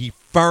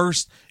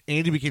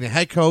Andy became the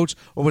head coach.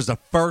 What was the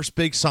first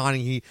big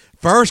signing?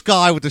 First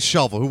guy with the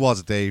shovel. Who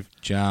was it, Dave?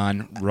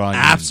 John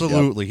Runyon.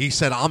 Absolutely. Yep. He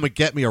said, I'm going to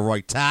get me a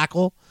right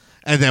tackle.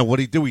 And then what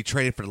did he do? He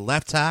traded for the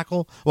left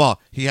tackle.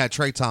 Well, he had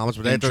Trey Thomas.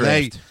 But after and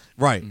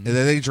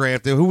then they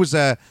drafted. Who was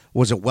that?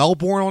 Was it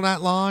Wellborn on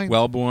that line?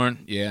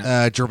 Wellborn,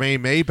 yeah.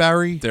 Jermaine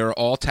Mayberry. They were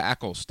all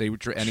tackles.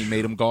 And he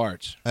made them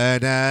guards.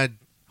 And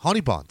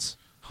Honey Buns.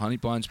 Honey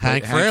Buns.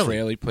 Hank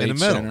Fraley played in the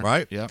middle, center.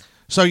 right? Yeah.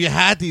 So you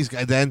had these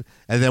guys, and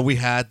then we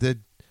had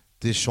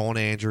the Shawn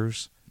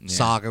Andrews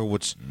saga,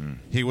 which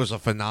he was a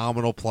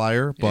phenomenal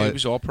player, but he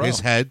was all pro.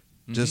 His head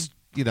just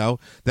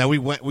Then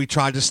we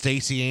tried the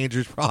Stacey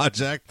Andrews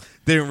project,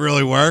 didn't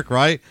really work,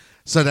 right?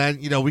 So then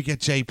we get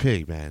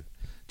JP, man.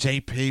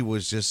 JP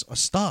was just a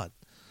stud,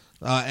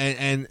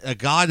 and a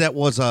guy that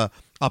was a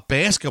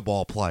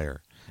basketball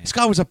player. This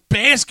guy was a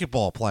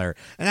basketball player,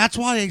 and that's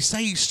why they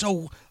say he's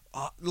so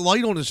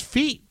light on his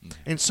feet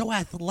and so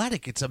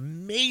athletic. It's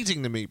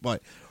amazing to me.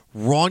 But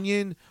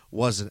Runyon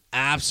was an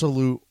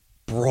absolute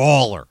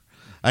brawler.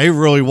 He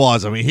really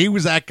was. I mean, he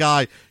was that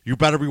guy you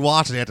better be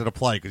watching after the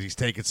play because he's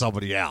taking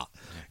somebody out.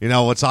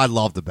 What I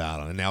loved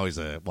about him. And now he's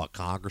a,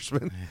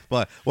 congressman?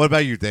 But what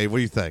about you, Dave? What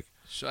do you think?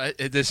 So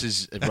this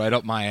is right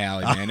up my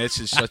alley, man. This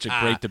is such a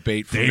great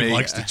debate for me. Dave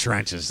likes the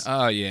trenches.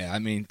 Oh, yeah. I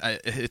mean,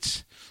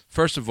 it's...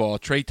 First of all,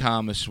 Trey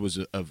Thomas was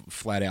a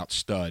flat-out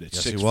stud. At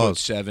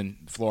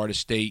 6'7", Florida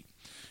State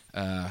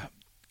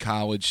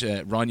college.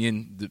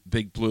 Runyon, the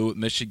Big Blue at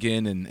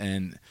Michigan,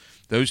 and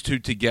those two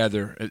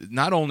together,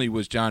 not only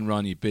was John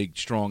Runyan big,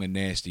 strong, and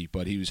nasty,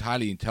 but he was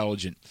highly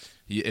intelligent.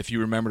 If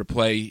you remember the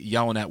play,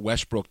 yelling at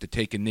Westbrook to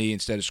take a knee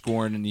instead of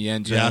scoring in the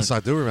end zone. Yes,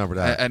 I do remember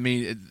that. I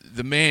mean,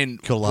 the man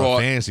Killed a lot of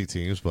fantasy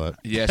teams, but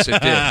yes,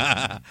 it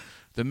did.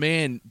 The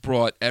man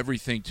brought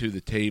everything to the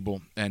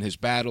table, and his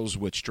battles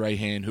with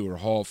Strahan, who are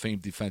Hall of Fame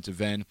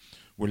defensive end,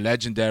 were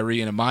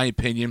legendary. And in my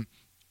opinion,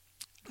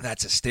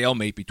 that's a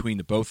stalemate between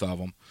the both of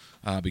them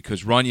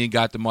because Runyan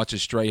got as much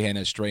as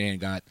Strahan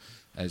got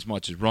as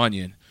much as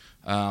Runyan.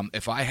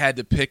 If I had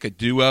to pick a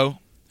duo,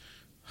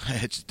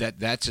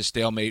 that's a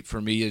stalemate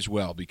for me as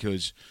well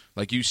because,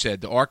 like you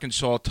said, the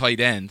Arkansas tight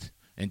end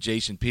and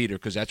Jason Peter,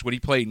 because that's what he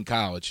played in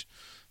college,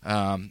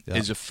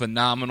 is a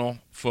phenomenal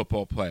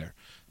football player.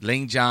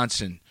 Lane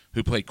Johnson,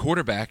 who played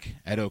quarterback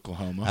at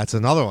Oklahoma. that's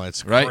another one.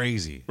 It's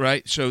crazy.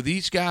 Right? So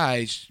these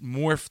guys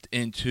morphed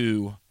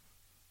into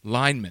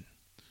linemen,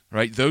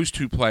 right? Those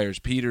two players,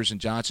 Peters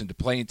and Johnson, to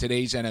play in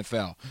today's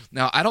NFL.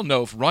 Now, I don't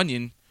know if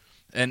Runyan,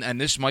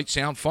 and this might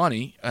sound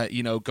funny,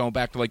 going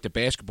back to like the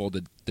basketball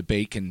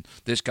debate, can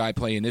this guy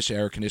play in this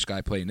era, can this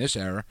guy play in this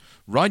era?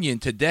 Runyan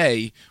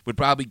today would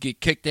probably get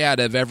kicked out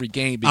of every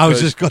game because I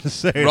was just going to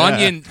say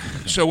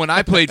Runyan. So when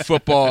I played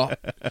football,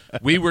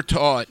 we were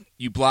taught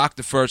you block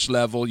the first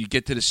level, you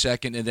get to the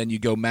second, and then you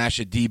go mash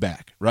a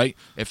D-back, right?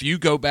 If you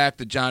go back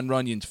to John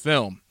Runyan's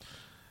film,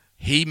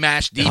 he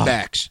mashed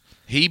D-backs.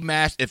 He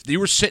mashed. If you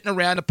were sitting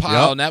around a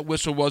pile and that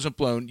whistle wasn't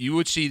blown, you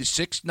would see the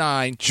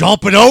 6'9"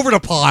 jumping over the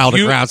pile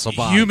to grab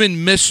somebody.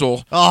 Human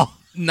missile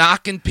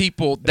knocking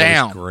people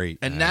down. Was great,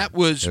 and man. that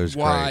was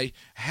why. Great.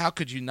 How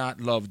could you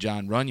not love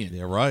John Runyan?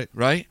 Yeah, right.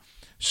 Right.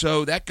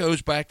 So that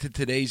goes back to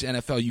today's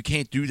NFL. You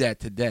can't do that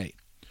today.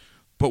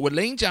 But what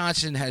Lane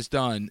Johnson has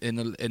done in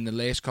the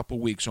last couple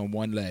of weeks on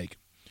one leg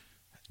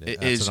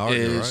is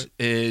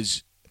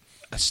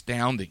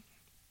astounding.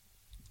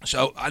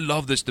 So I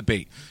love this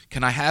debate.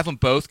 Can I have them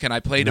both? Can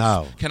I play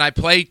No. Can I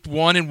play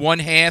one in one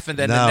half and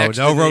then the next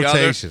no in the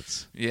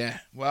rotations. other? Yeah.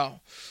 Well,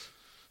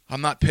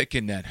 I'm not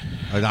picking then.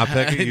 Are not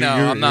picking? No,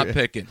 I'm not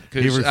picking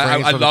because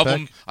I love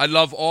them. I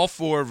love all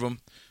four of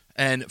them,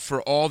 and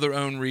for all their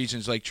own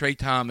reasons. Like Trey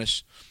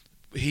Thomas,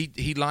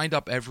 he lined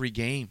up every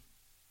game.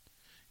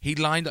 He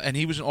lined up, and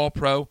he was an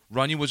All-Pro.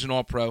 Runyan was an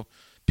All-Pro.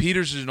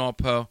 Peters is an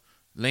All-Pro.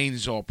 Lane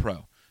is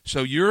All-Pro.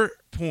 So your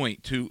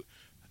point to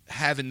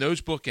having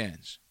those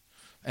bookends.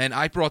 And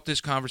I brought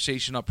this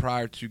conversation up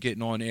prior to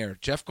getting on air.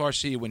 Jeff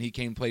Garcia, when he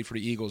came and played for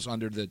the Eagles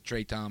under the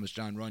Trey Thomas,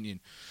 John Runyan,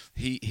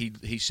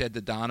 he said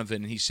to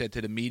Donovan, and he said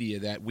to the media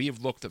that we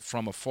have looked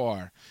from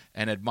afar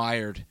and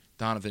admired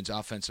Donovan's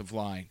offensive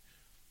line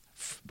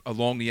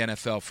along the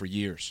NFL for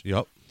years.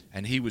 Yep.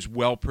 And he was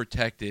well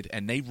protected,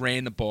 and they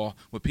ran the ball.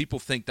 When people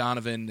think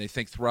Donovan, they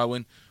think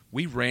throwing.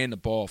 We ran the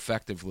ball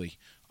effectively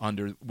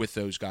with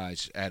those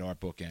guys at our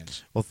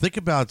bookends. Well, think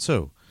about it,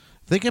 too.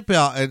 Think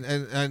about,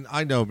 and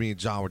I know me and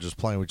John were just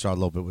playing with each other a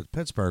little bit with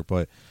Pittsburgh,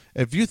 but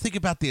if you think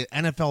about the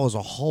NFL as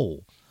a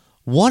whole,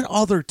 what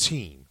other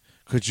team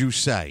could you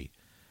say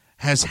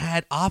has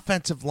had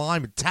offensive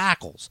linemen,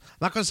 tackles? I'm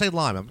not going to say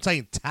linemen, I'm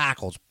saying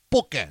tackles,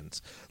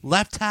 bookends,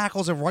 left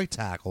tackles and right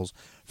tackles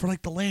for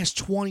like the last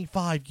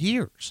 25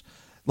 years,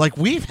 like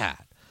we've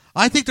had.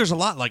 I think there's a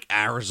lot like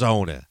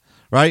Arizona.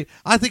 Right,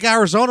 I think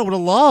Arizona would have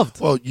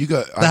loved. Well,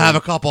 to have a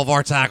couple of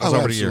our tackles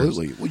over the years.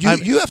 Absolutely. Well,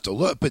 you have to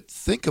look, but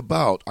think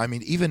about. I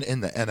mean, even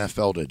in the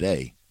NFL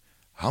today,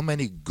 how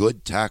many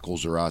good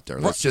tackles are out there?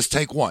 Let's just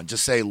take one.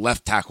 Just say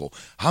left tackle.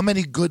 How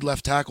many good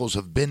left tackles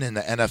have been in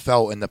the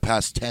NFL in the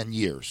past 10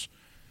 years?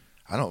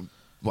 I don't.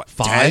 What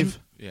 5? 10?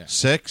 Yeah.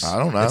 6? I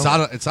don't know.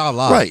 It's not a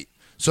lot, right?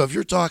 So if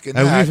you're talking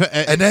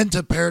and then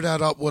to pair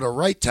that up with a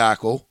right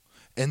tackle.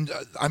 And,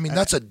 I mean,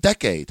 that's a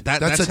decade.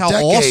 That's how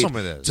awesome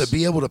it is. To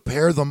be able to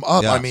pair them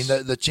up. Yes. I mean,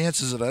 the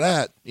chances of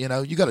that, you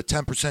got a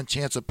 10%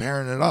 chance of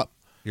pairing it up.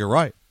 You're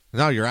right.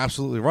 No, you're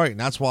absolutely right. And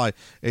that's why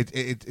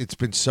it's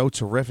been so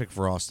terrific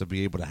for us to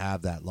be able to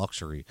have that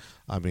luxury.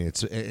 I mean,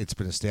 it's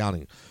been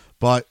astounding.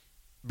 But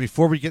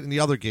before we get in the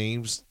other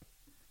games,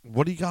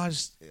 what do you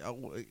guys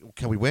 –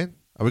 can we win?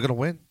 Are we going to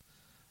win?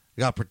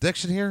 You got a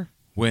prediction here?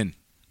 Win.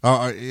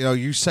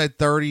 You said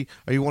 30.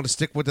 Or you want to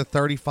stick with the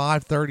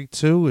 35,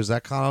 32? Is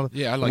that kind of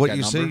I like what that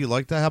you number. say? You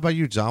like that? How about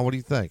you, John? What do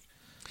you think?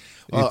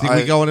 Well,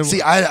 we going in?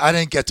 See, I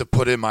didn't get to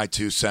put in my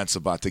 2 cents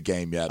about the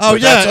game yet. Oh,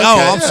 but yeah. that's okay.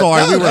 Oh, I'm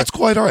sorry. No, that's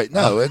quite all right.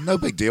 No, no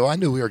big deal. I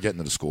knew we were getting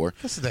to the score.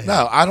 Listen,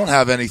 no, I don't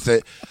have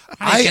anything.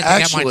 I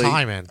actually get my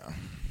time in.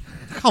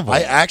 Come on.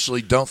 I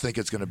actually don't think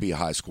it's going to be a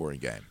high-scoring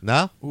game.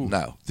 No? Ooh.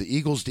 No. The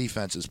Eagles'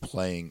 defense is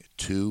playing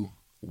too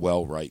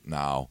well right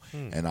now,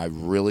 and I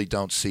really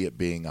don't see it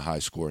being a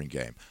high-scoring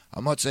game.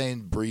 I'm not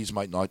saying Breeze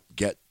might not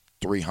get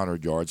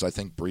 300 yards. I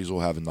think Breeze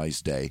will have a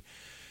nice day.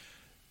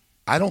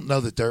 I don't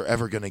know that they're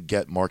ever going to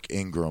get Mark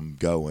Ingram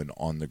going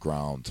on the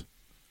ground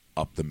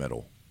up the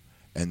middle.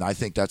 And I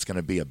think that's going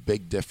to be a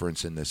big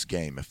difference in this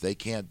game. If they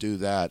can't do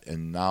that,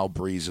 and now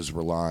Breeze is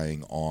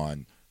relying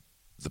on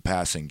the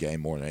passing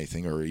game more than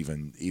anything, or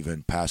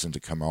even passing to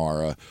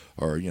Kamara,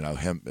 or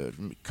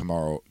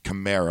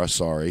Kamara,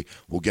 sorry,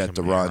 will get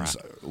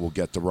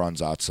the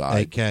runs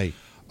outside. AK.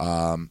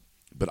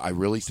 but I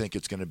really think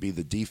it's going to be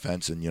the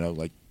defense, and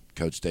like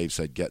Coach Dave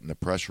said, getting the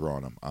pressure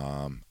on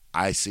them.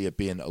 I see it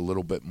being a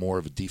little bit more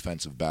of a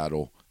defensive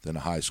battle than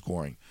a high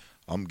scoring.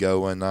 I'm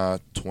going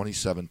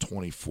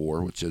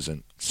 27-24, which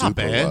isn't super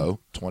bad. low.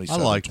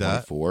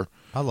 27-24.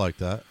 I like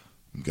that.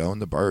 I'm going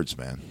the Birds,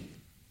 man.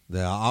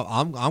 Yeah,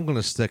 I'm going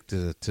to stick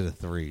to the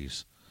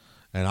threes,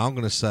 and I'm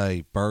going to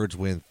say Birds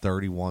win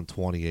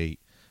 31-28.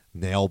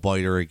 Nail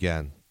biter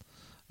again.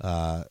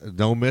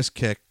 No missed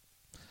kick,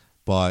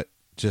 but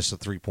just a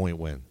 3-point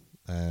win.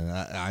 And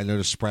I know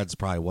the spread's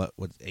probably what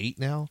 8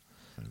 now.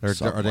 Are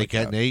they like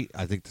getting that. 8?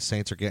 I think the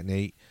Saints are getting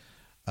 8.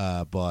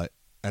 But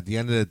at the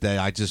end of the day,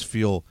 I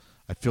feel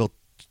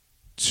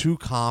too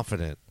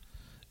confident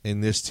in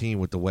this team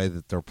with the way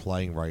that they're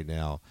playing right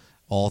now.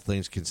 All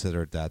things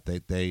considered, that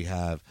they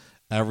have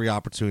every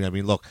opportunity. I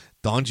mean, look,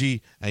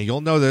 Dungy, and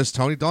you'll know this.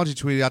 Tony Dungy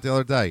tweeted out the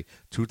other day,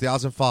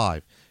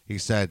 2005. He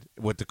said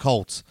with the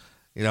Colts,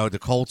 the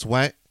Colts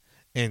went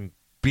and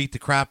beat the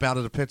crap out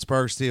of the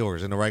Pittsburgh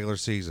Steelers in the regular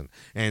season.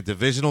 And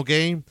divisional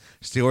game,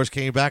 Steelers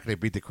came back and they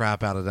beat the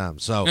crap out of them.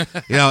 So,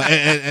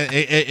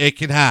 it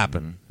can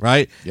happen,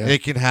 right? Yeah.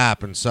 It can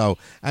happen. So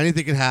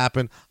anything can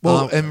happen.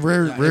 Well, and it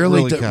rarely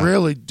really can.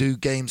 rarely do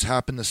games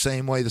happen the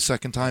same way the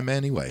second time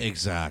anyway.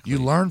 Exactly. You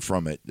learn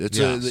from it. Yes.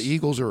 The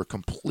Eagles are a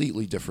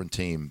completely different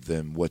team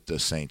than what the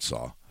Saints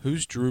saw.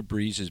 Who's Drew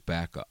Brees'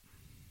 backup?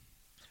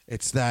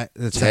 It's that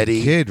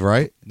Teddy. kid,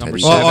 right? Number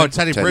Teddy- 7.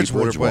 Teddy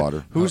Bridgewater.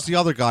 But who's the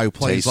other guy who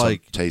plays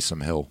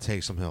Taysom Hill,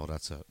 Taysom Hill?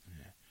 That's it.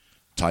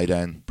 tight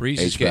end, Brees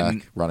is H-back,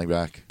 getting- running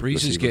back. Brees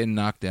is receiver. getting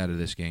knocked out of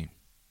this game.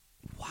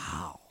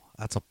 Wow,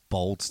 that's a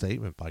bold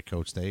statement by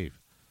Coach Dave.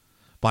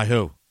 By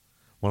who?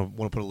 Want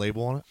to put a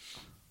label on it?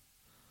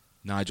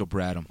 Nigel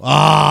Bradham.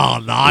 Oh,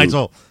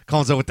 Nigel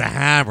comes in with the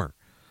hammer.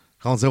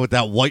 Comes in with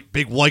that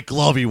big white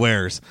glove he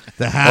wears.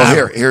 The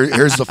hammer.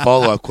 Here's the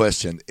follow-up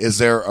question: Is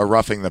there a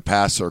roughing the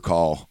passer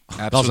call?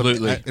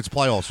 Absolutely. It's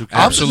playoffs. Who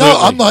cares? Absolutely. No,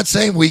 I'm not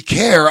saying we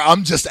care.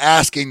 I'm just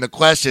asking the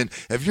question.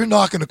 If you're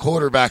knocking a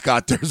quarterback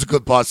out, there's a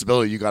good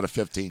possibility you got a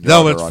 15.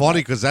 No, it's funny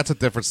because that's a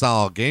different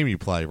style of game you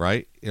play,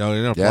 right? In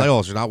Yeah.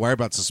 playoffs, you're not worried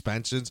about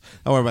suspensions,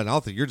 not worried about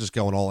nothing. You're just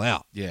going all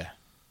out. Yeah.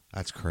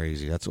 That's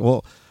crazy.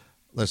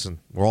 Listen,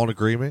 we're all in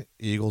agreement.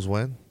 Eagles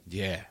win.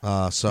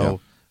 Yeah.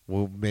 So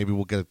maybe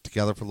we'll get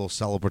together for a little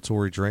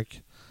celebratory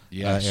drink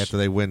Yes. after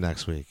they win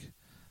next week.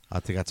 I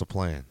think that's a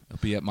plan.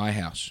 It'll be at my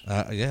house.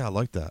 Yeah, I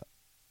like that.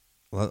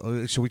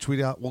 Should we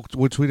tweet out?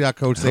 We'll tweet out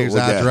Coach Dave's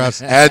Yeah.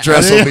 address.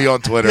 Address will be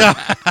on Twitter.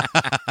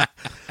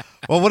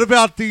 Well, what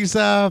about these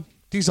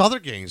other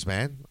games,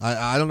 man?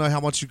 I don't know how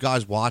much you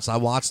guys watched. I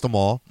watched them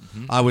all.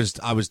 Mm-hmm.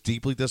 I was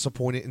deeply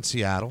disappointed in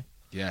Seattle.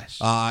 Yes.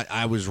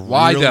 I was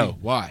Why really, though?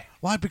 Why?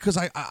 Why? Because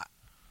I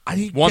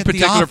didn't One get the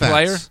particular offense.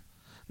 player?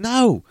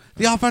 No,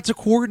 the offensive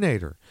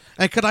coordinator.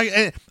 And could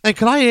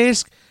I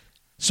ask?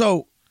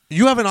 So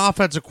you have an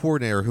offensive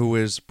coordinator who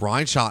is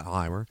Brian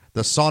Schottenheimer,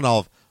 the son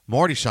of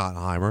Marty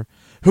Schottenheimer,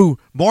 who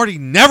Marty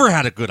never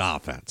had a good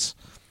offense.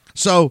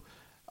 So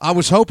I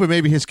was hoping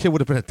maybe his kid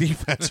would have been a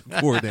defensive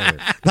coordinator,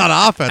 not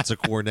an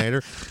offensive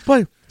coordinator.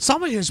 But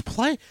some of his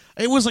play,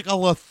 it was like a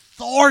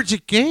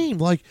lethargic game.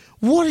 Like,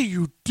 what are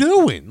you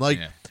doing? Like,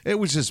 It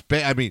was just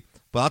bad. I mean,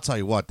 but I'll tell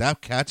you what,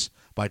 that catch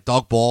by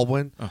Doug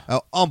Baldwin,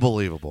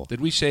 unbelievable.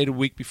 Did we say the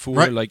week before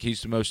Right. like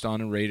he's the most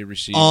underrated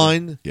receiver?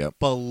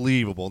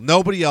 Unbelievable.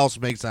 Nobody else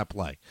makes that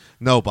play.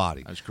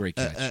 Nobody. That was a great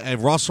catch.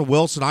 And Russell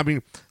Wilson, I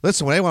mean,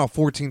 listen, when they went on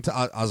 14,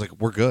 I was like,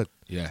 we're good.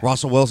 Yeah.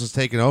 Russell Wilson's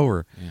taking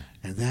over. Yeah.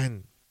 And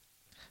then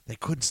they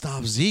couldn't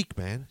stop Zeke,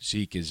 man.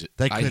 Zeke is.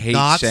 They I could hate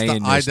not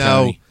saying stop. this, I know.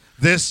 Tony.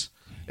 This,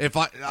 if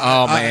I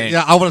man.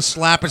 I want to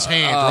slap his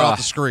hand throughout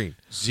the screen.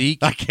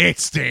 Zeke I can't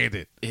stand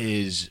it.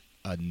 is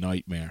a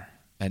nightmare.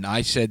 And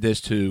I said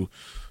this to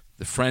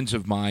the friends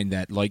of mine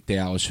that like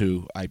Dallas,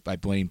 who I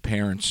blame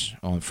parents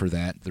on for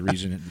that. The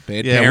reason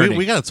bad Yeah, parenting.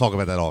 we got to talk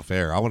about that off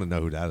air. I want to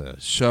know who that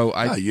is. So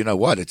No, you know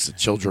what? It's the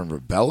children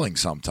rebelling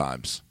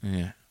sometimes.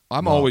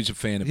 I'm always a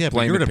fan of Yeah, but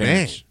blaming you're the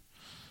parents.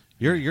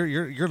 man.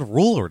 You're the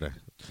ruler of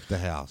the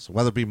house,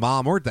 whether it be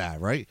mom or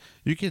dad, right?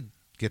 You could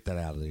get that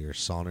out of your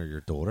son or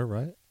your daughter,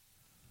 right?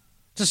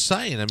 Just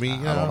saying. I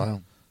mean, I don't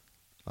know.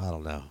 I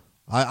don't know.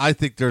 I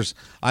think those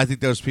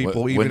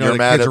people, When even though you're the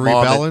mad kids at are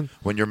rebelling.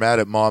 when you're mad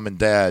at mom and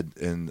dad,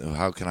 and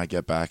how can I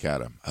get back at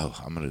them? Oh,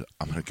 I'm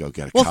gonna go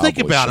get a. Well, think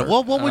Cowboy about shirt. it.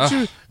 What would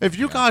you if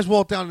you guys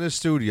walked down to this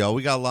studio?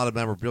 We got a lot of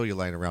memorabilia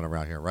laying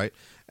around here, right?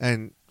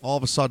 And all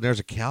of a sudden, there's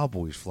a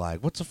Cowboys flag.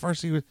 What's the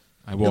first thing you would?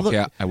 I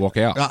walk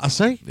out. I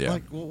say, Yeah.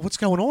 like, what's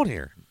going on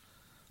here?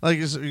 Like,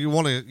 you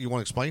want to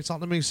explain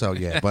something to me? So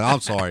yeah, but I'm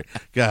sorry.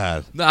 Go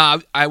ahead. No,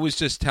 I was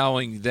just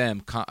telling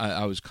them.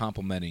 I was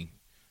complimenting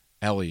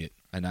Elliott,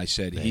 and I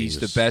said he's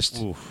the best.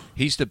 Oof.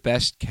 He's the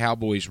best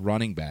Cowboys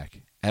running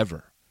back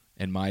ever,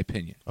 in my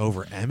opinion,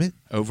 Over Emmett,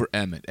 over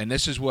Emmett. And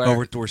this is where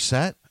over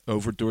Dorsett.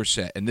 over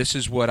Dorsett. And this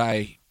is what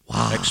I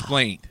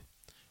explained.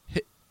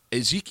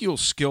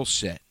 Ezekiel's skill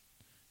set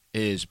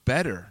is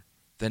better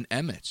than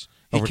Emmett's.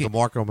 Over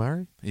DeMarco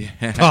Murray.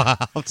 Yeah.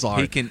 I'm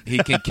sorry. He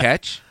can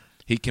catch.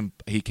 He can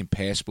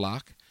pass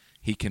block.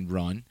 He can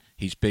run.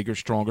 He's bigger,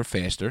 stronger,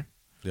 faster.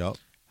 Yep.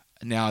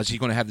 Now, is he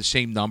going to have the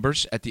same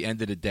numbers at the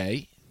end of the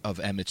day of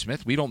Emmitt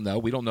Smith? We don't know.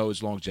 We don't know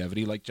his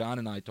longevity. Like John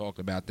and I talked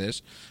about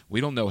this.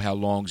 We don't know how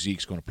long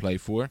Zeke's going to play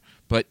for.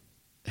 But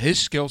his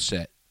skill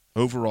set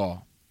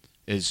overall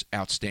is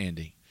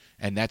outstanding.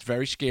 And that's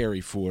very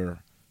scary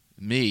for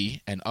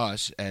me and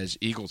us as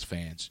Eagles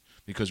fans,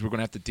 because we're going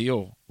to have to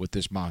deal with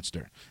this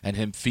monster and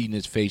him feeding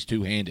his face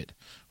two-handed,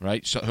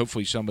 right? So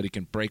hopefully somebody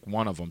can break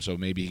one of them so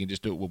maybe he can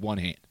just do it with one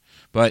hand.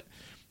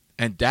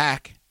 And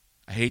Dak,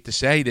 I hate to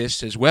say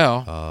this as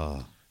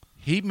well,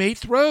 he made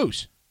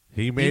throws.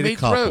 He made a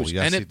couple. Throws.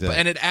 Yes, and he did.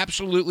 And it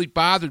absolutely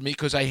bothered me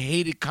because I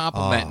hated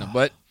complimenting him,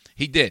 but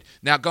he did.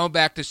 Now, going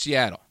back to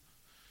Seattle,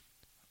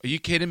 are you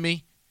kidding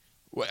me?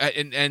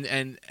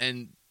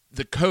 And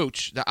the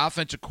coach, the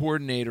offensive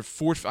coordinator,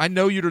 I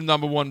know you're the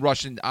number one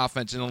rushing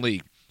offense in the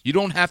league. You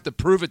don't have to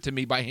prove it to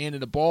me by handing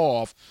the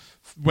ball off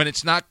when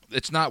it's not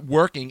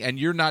working and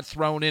you're not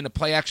throwing in a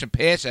play-action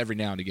pass every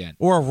now and again.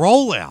 Or a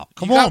rollout.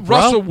 Come You got on, bro.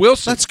 Russell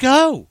Wilson. Let's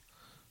go.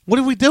 What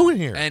are we doing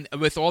here? And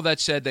with all that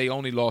said, they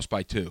only lost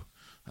by 2.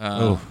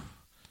 So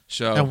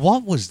And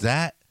what was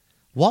that?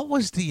 What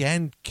was the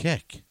end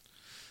kick?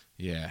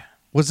 yeah,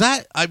 Was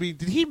that, I mean,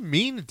 did he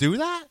mean to do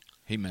that?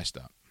 he messed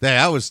up. Yeah,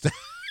 that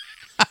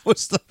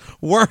was the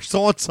worst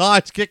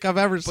onside kick I've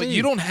ever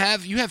seen.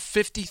 But you have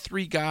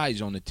 53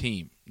 guys on the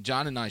team.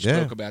 John and I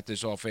spoke about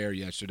this off air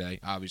yesterday,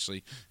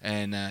 obviously,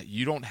 and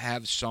you don't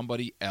have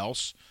somebody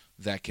else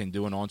that can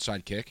do an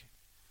onside kick.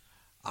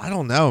 I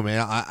don't know,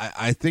 man.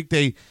 I think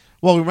they.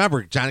 Well,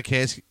 remember,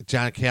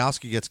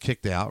 Janikowski gets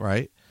kicked out,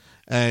 right?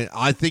 And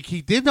I think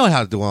he did know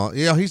how to do it.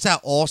 You know, he's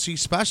that Aussie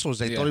specialist.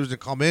 They thought he was going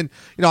to come in.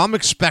 You know, I'm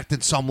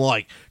expecting some,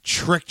 like,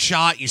 trick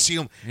shot. You see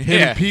him,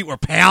 him and Pete were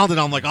pounding.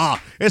 I'm like,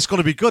 it's going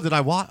to be good. Then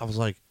I was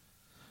like,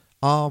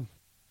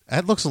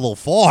 that looks a little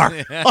far.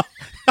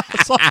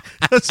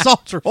 That's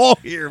something wrong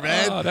here,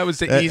 man. Oh, that was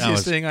the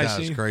easiest thing I've seen.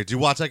 That was great. Did you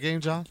watch that game,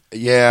 John?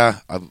 Yeah,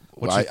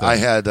 I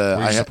had.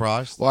 Were you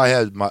surprised? Well,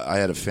 I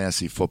had a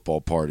fancy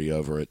football party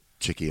over at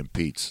Chicky and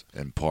Pete's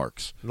in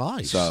Parks.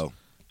 Nice. So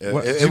Did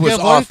it you was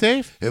get off.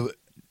 Dave?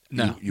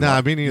 No.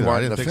 I mean, either. You I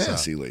weren't in didn't the think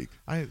fantasy so. league.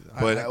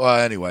 Well,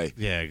 Anyway.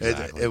 Yeah,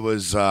 exactly. It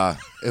was. I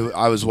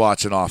was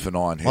watching off and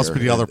on here. Must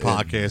be the other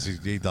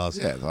podcast he does.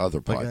 Yeah, the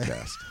other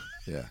podcast.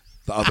 Yeah,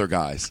 the other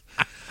guys.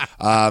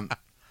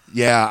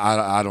 Yeah,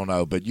 I don't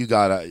know, but you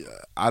gotta.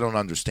 I don't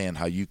understand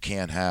how you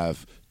can't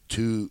have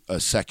a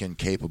second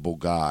capable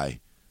guy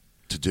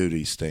to do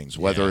these things,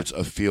 whether it's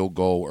a field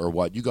goal or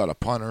what. You got a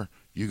punter,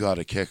 you got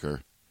a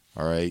kicker,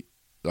 all right,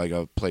 like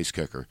a place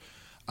kicker.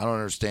 I don't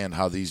understand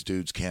how these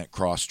dudes can't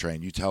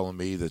cross-train. You telling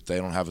me that they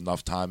don't have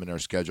enough time in their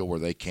schedule where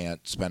they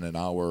can't spend an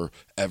hour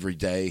every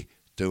day?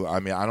 I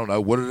mean, I don't know.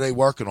 What are they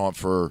working on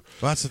for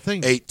Well, that's the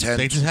thing. 8, 10,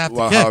 they just have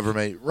to however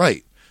many?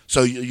 Right.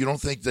 So you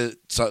don't think that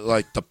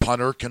like the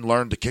punter can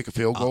learn to kick a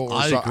field goal?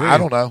 I agree. I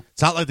don't know.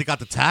 It's not like they got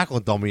the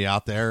tackling dummy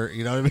out there.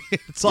 You know what I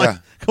mean? It's like,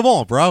 come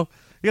on, bro.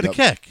 You got to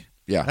kick.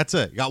 Yeah. That's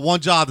it. You got one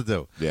job to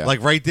do. Yeah.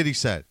 Like Ray Diddy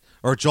said,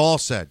 or Joel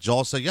said.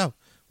 Joel said, yo,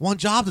 one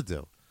job to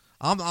do.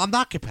 I'm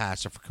not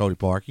capacitor for Cody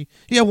Parkey.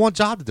 He had one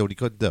job to do, and he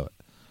couldn't do it.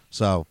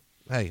 So,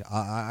 hey,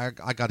 I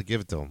got to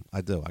give it to him. I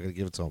do. I got to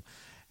give it to him.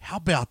 How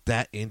about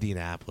that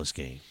Indianapolis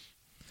game?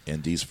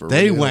 Indies for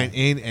They real. went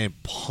in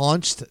and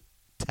punched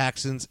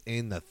Texans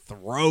in the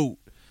throat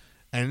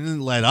and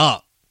then let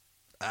up.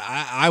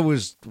 I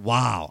was,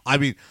 wow. I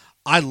mean,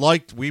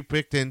 we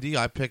picked Indy.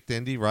 I picked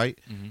Indy, right?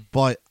 Mm-hmm.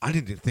 But I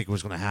didn't think it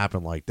was going to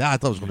happen like that. I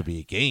thought it was going to be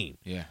a game.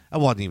 Yeah. That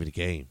wasn't even a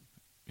game.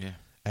 Yeah.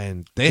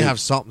 And they have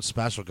something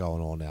special going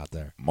on out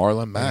there.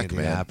 Marlon Mack,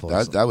 man,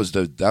 that was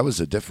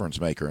the difference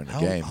maker in the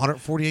game.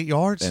 148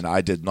 yards, and I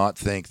did not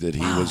think that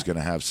he was going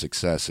to have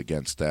success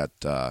against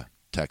that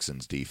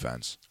Texans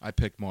defense. I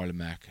picked Marlon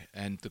Mack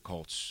and the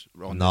Colts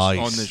on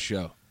this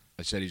show.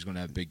 I said he's going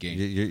to have a big game.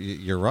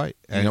 You're right.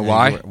 You know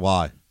why?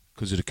 Why?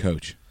 Because of the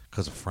coach.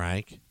 Because of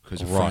Frank.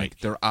 Because of Frank.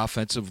 Their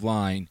offensive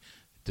line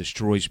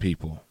destroys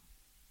people.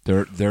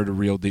 They're the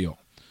real deal.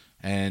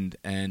 And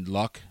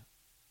Luck,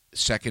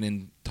 second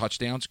in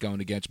touchdowns,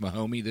 going against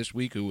Mahomey this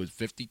week, who was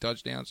 50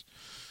 touchdowns,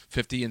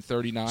 50 and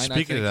 39.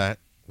 Speaking of that,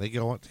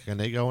 can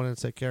they go in and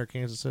take care of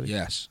Kansas City?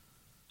 Yes,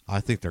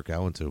 I think they're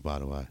going to. By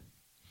the way,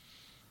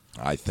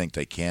 I think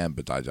they can,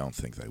 but I don't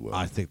think they will.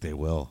 I think they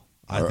will.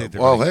 I think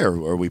they're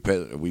are we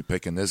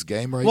picking this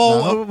game right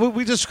now? Well,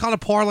 we just kind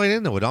of parlayed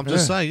into it. I'm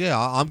just saying,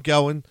 I'm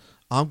going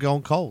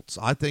Colts.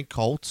 I think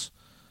Colts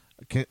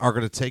are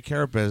going to take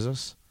care of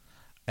business.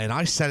 And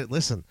I said it.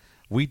 Listen,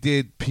 we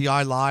did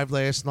PI Live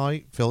last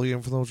night,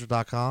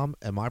 PhillyInfluencer.com,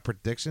 and my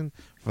prediction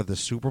for the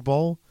Super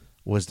Bowl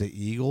was the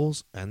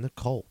Eagles and the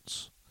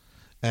Colts.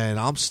 And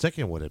I'm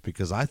sticking with it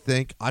because I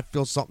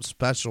feel something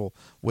special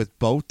with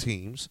both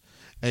teams.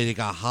 And you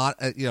got hot,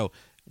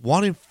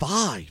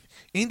 1-5.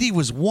 Indy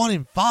was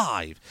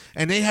 1-5,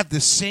 and they have the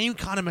same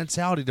kind of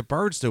mentality the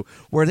Birds do,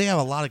 where they have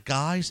a lot of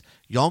guys,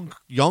 young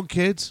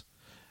kids,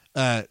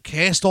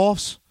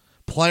 cast-offs,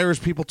 players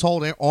people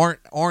told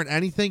aren't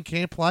anything,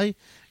 can't play,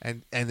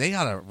 and they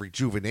got a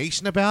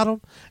rejuvenation about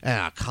them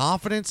and a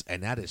confidence,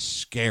 and that is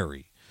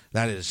scary.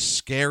 That is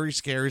scary,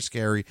 scary,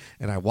 scary.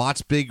 And I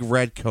watch Big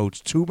Red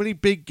coach too many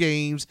big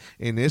games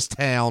in this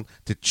town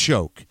to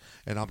choke.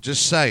 And I'm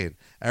just saying,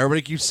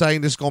 everybody keeps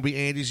saying this is going to be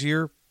Andy's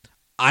year.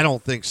 I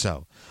don't think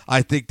so.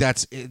 I think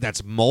that's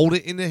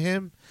molded into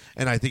him,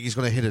 and I think he's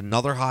going to hit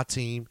another hot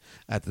team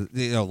at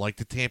the like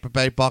the Tampa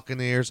Bay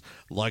Buccaneers,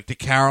 like the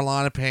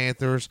Carolina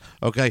Panthers.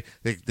 Okay,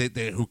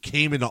 they who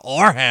came into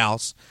our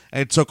house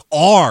and took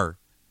our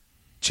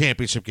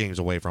championship games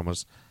away from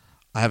us.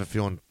 I have a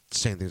feeling the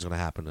same thing's going to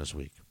happen this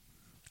week.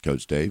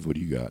 Coach Dave, what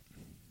do you got?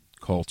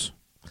 Colts.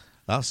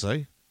 I'll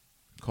say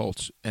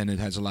Colts, and it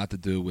has a lot to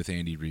do with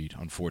Andy Reid,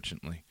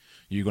 unfortunately.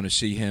 You're going to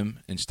see him,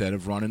 instead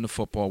of running the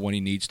football when he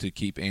needs to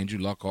keep Andrew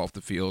Luck off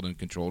the field and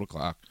control the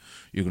clock,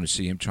 you're going to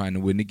see him trying to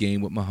win the game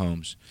with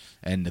Mahomes.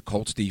 And the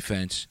Colts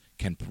defense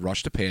can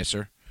rush the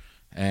passer,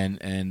 and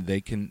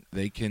they can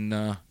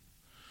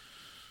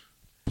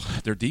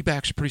their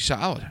D-backs are pretty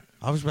solid.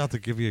 I was about to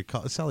give you a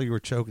call. It sounded like you were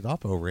choking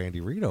up over Andy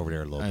Reid over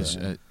there a little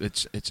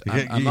bit.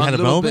 I'm had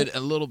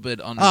a little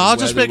bit under. I'm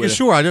just making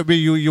sure. I don't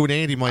mean you and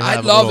Andy might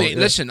have.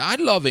 Listen, I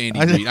love Andy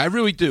Reid. I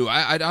really do.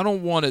 I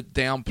don't want to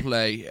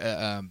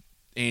downplay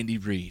Andy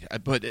Reid,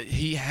 but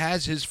he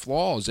has his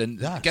flaws. And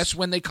guess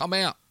when they come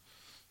out?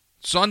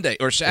 Sunday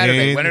or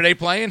Saturday. When are they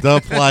playing? The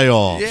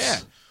playoffs. Yeah.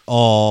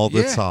 All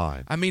the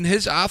time. I mean,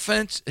 his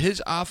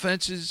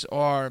offenses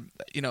are,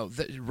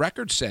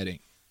 record-setting.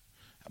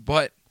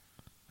 But,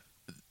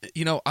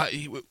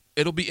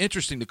 it'll be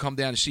interesting to come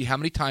down and see how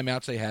many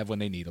timeouts they have when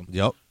they need them.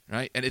 Yep.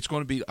 Right? And it's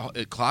going to be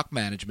clock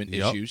management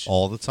issues.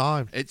 All the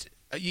time.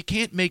 You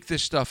can't make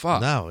this stuff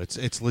up. No,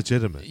 it's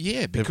legitimate.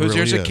 Yeah, because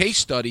there's a case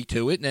study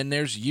to it, and then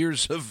there's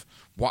years of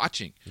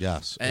watching.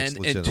 Yes,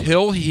 and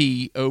until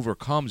he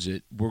overcomes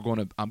it, I'm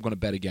going to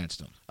bet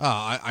against him.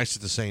 Oh, I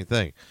said the same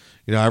thing.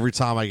 Every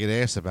time I get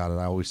asked about it,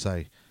 I always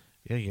say,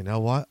 "Yeah, you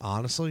know what?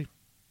 Honestly,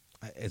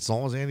 as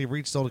long as Andy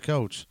Reid's still the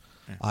coach,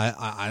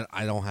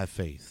 I don't have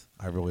faith.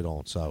 I really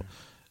don't." So,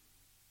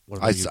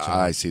 I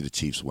see the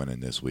Chiefs winning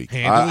this week.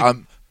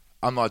 I'm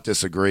not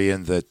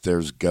disagreeing that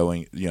there's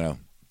going.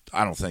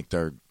 I don't think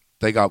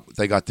they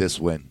got this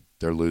win.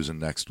 They're losing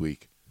next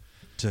week.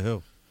 To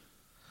who?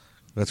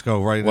 Let's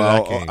go right into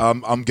that game.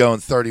 I'm going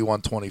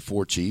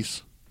 31-24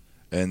 Chiefs,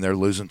 and they're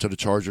losing to the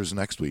Chargers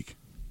next week.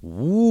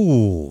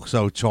 Ooh,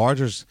 so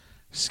Chargers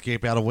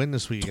escape out a win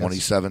this week.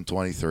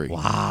 27-23.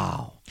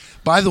 Wow.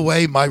 By the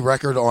way, my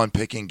record on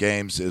picking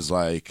games is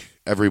like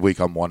every week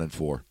I'm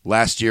 1-4.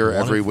 Last year,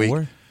 every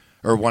week.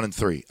 Or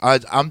 1-3.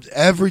 I'm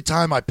every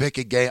time I pick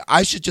a game,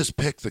 I should just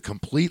pick the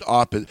complete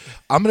opposite.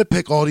 I'm going to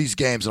pick all these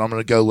games, and I'm going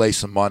to go lay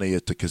some money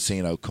at the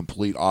casino.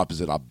 Complete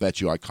opposite. I'll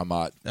bet you I come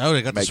out. Oh,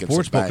 they got the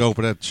sports book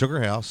open at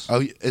Sugar House.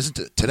 Oh, isn't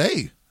it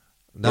today?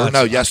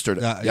 No,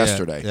 yesterday.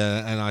 Yesterday.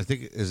 Yeah, and I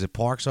think is it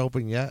Parks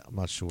open yet? I'm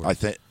not sure. I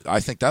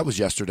think that was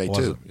yesterday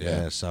too.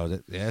 Yeah, so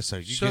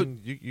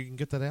you can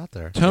get that out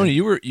there. Tony,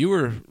 you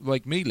were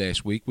like me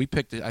last week. We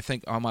picked I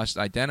think almost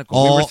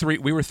identical.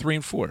 We were 3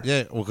 and 4.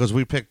 Yeah, because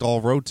we picked all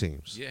road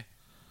teams. Yeah.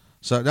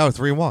 So no,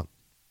 3-1.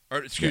 Or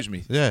excuse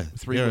me. Yeah,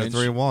 3 wins,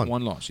 3-1.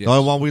 1 loss. Yes. The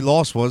only one we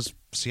lost was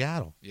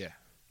Seattle. Yeah.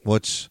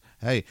 Which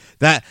and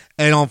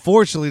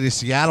unfortunately the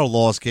Seattle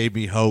loss gave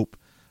me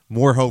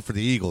more hope for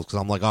the Eagles because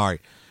I'm like, all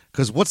right.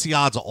 Because what's the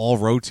odds of all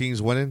road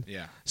teams winning?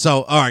 Yeah.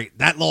 So, all right,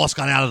 that loss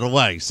got out of the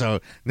way. So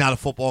now the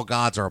football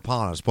gods are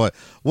upon us. But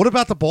what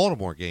about the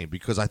Baltimore game?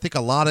 Because I think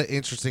a lot of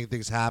interesting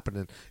things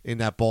happened in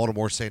that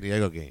Baltimore-San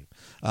Diego game.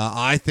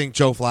 I think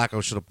Joe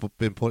Flacco should have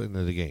been put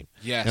into the game.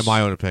 Yes. In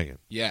my own opinion.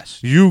 Yes.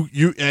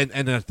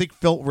 And I think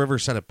Phil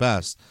Rivers said it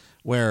best.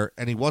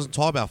 And he wasn't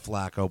talking about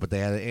Flacco, but they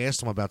had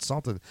asked him about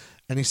something,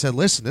 and he said,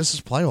 "Listen, this is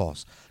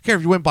playoffs. I don't care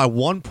if you win by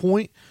 1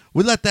 point.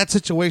 We let that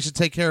situation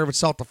take care of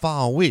itself the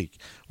following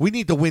week. We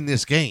need to win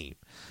this game."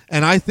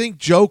 And I think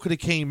Joe could have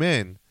came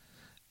in,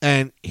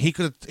 and he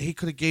could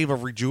have gave a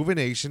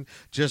rejuvenation,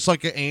 just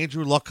like an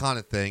Andrew Luck kind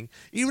of thing,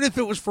 even if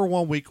it was for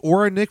 1 week,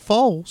 or a Nick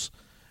Foles,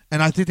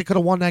 and I think they could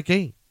have won that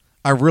game.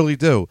 I really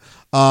do.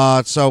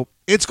 So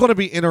it's going to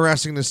be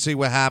interesting to see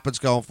what happens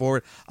going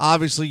forward.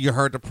 Obviously, you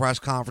heard the press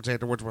conference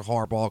afterwards with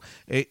Harbaugh.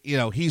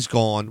 He's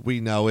gone. We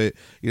know it.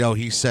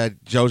 He said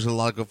Joe's got a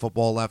lot of good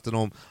football left in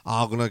him.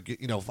 I'll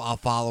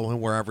follow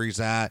him wherever he's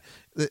at.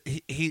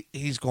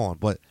 He's gone.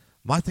 But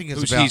my thing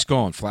is he's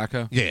gone?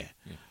 Flacco? Yeah.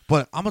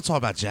 But I'm going to talk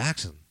about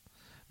Jackson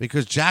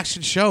because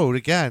Jackson showed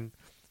again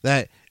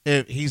that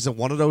if he's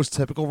one of those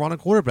typical running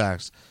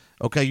quarterbacks.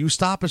 Okay, you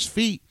stop his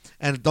feet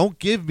and don't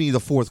give me the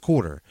fourth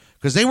quarter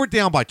because they were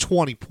down by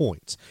 20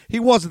 points. He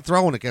wasn't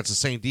throwing against the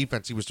same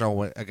defense he was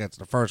throwing against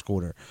the first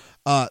quarter.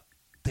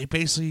 They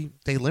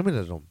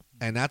limited him,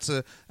 and that's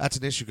an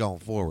issue going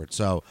forward.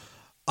 So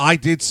I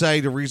did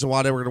say the reason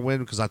why they were going to win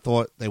because I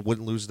thought they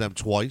wouldn't lose them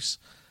twice.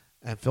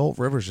 And Philip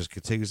Rivers just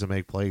continues to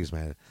make plays,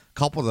 man. A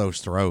couple of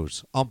those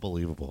throws,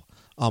 unbelievable.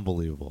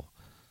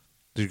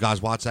 Did you guys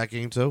watch that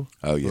game too?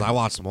 Oh yeah, I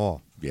watched them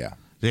all. Yeah.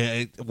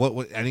 Yeah,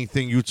 what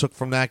anything you took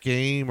from that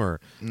game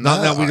or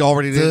not that we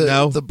already didn't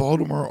know? The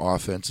Baltimore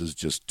offense is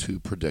just too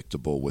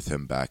predictable with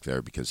him back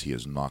there because he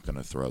is not going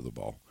to throw the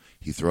ball.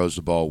 He throws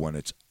the ball when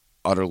it's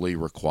utterly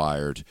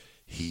required.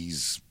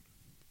 He's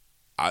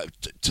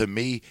to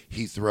me,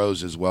 he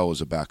throws as well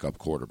as a backup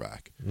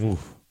quarterback.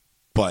 Oof.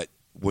 But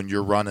when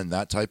you're running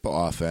that type of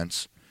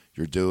offense,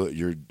 you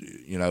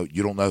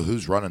don't know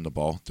who's running the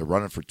ball. They're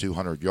running for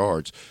 200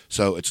 yards,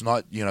 so it's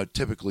not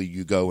typically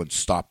you go and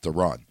stop the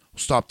run.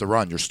 Stop the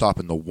run. You're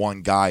stopping the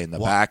one guy in the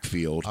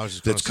backfield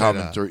that's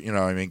coming through.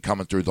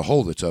 Coming through the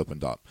hole that's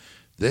opened up.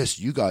 This,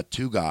 you got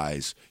two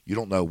guys. You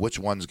don't know which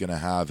one's going to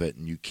have it,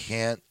 and you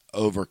can't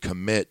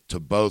overcommit to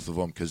both of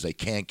them because they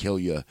can kill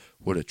you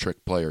with a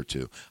trick play or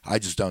two. I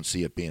just don't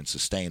see it being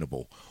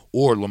sustainable.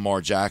 Or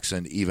Lamar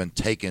Jackson even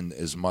taking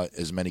as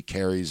many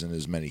carries and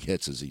as many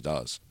hits as he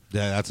does.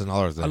 Yeah, that's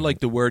another thing. I like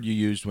the word you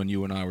used when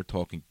you and I were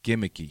talking,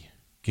 gimmicky.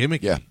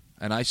 Gimmicky. Yeah.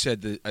 And I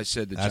said to That's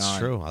John,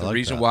 true. the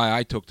reason why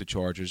I took the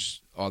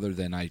Chargers, other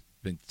than I've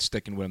been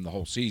sticking with them the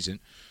whole season,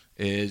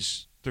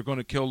 is they're going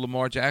to kill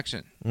Lamar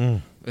Jackson.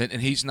 And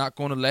he's not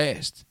going to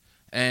last.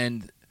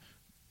 And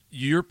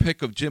your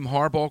pick of Jim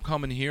Harbaugh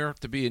coming here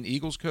to be an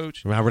Eagles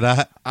coach. Remember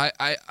that?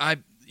 I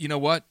you know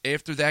what?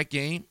 After that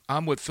game,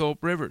 I'm with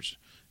Phillip Rivers.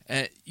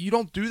 And you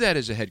don't do that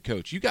as a head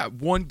coach. You got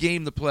one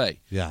game to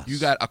play. Yes. You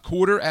got a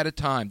quarter at a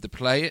time to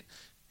play it,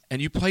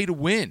 and you play to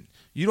win.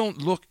 You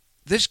don't look,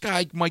 this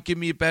guy might give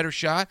me a better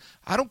shot.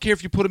 I don't care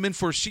if you put him in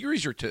for a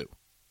series or two.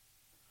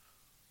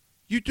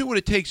 You do what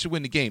it takes to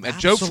win the game. And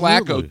Joe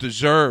Flacco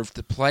deserved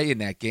to play in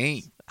that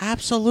game.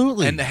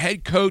 Absolutely. And the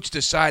head coach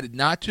decided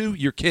not to.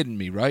 You're kidding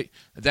me, right?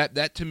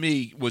 That to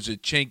me was a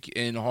chink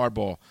in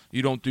Harbaugh.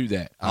 You don't do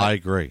that. I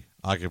agree.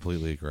 I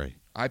completely agree.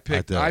 I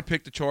picked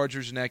the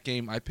Chargers in that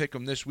game. I pick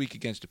them this week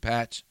against the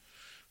Pats.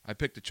 I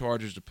picked the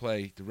Chargers to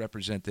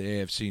represent the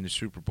AFC in the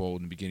Super Bowl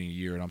in the beginning of the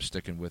year, and I'm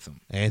sticking with them.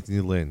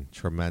 Anthony Lynn,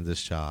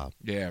 tremendous job.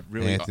 Yeah,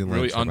 really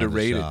Lynn,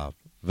 underrated. Job.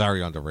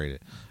 Very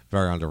underrated.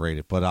 Very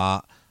underrated. But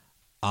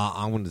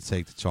I'm going to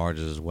take the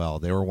Chargers as well.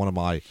 They were one of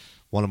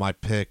my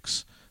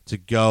picks to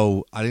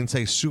go. I didn't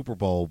say Super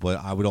Bowl, but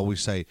I would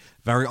always say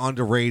very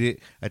underrated.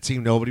 A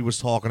team nobody was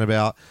talking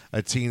about.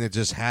 A team that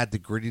just had the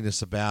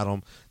grittiness about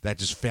them. That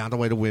just found a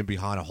way to win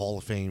behind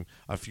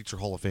a future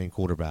Hall of Fame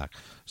quarterback.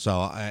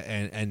 So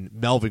and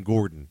Melvin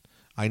Gordon.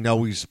 I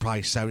know he's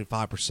probably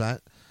 75%,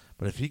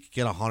 but if he could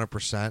get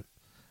 100%,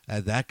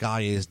 that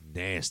guy is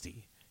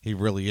nasty. He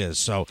really is.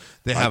 So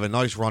they have a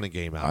nice running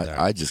game out there.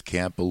 I just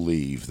can't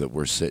believe that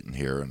we're sitting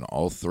here and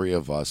all three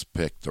of us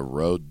picked the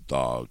road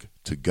dog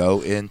to go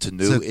into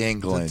New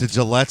England. To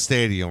Gillette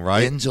Stadium,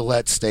 right? In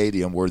Gillette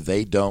Stadium where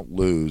they don't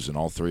lose, and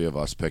all three of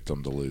us picked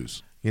them to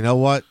lose. You know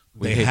what?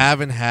 They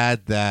haven't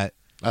had that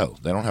they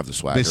don't have the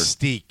swagger.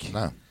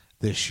 Mystique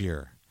this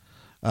year.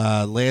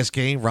 Last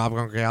game, Rob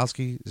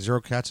Gronkowski,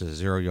 0 catches,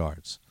 0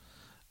 yards.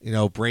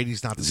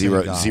 Brady's not the same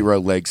guy. 0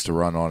 legs to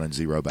run on and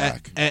 0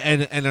 back.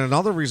 And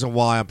another reason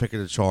why I'm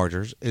picking the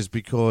Chargers is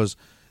because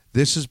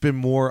this has been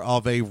more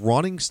of a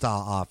running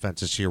style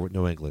offense this year with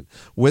New England,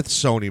 with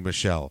Sony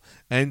Michel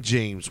and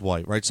James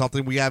White, right?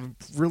 Something we haven't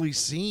really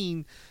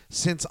seen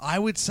since, I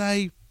would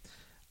say,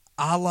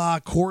 a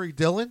la Corey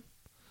Dillon,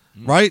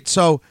 right?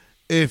 So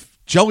if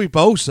Joey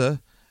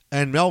Bosa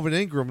and Melvin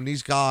Ingram and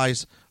these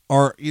guys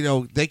are,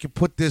 they can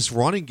put this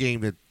running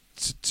game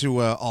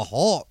to a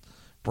halt,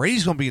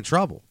 Brady's going to be in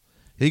trouble.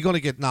 He's going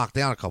to get knocked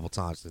down a couple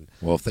times. And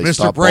well, if they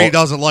Mr. Brady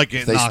doesn't like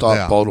getting knocked down. If they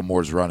stop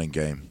Baltimore's running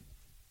game.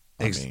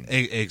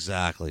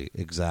 Exactly.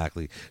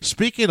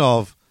 Speaking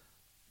of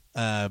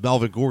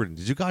Melvin Gordon,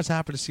 did you guys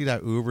happen to see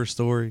that Uber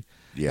story?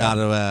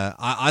 Yeah.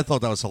 I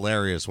thought that was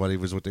hilarious when he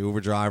was with the Uber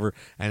driver,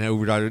 and the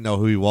Uber driver didn't know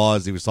who he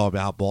was. He was talking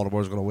about how Baltimore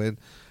was going to win.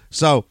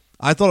 So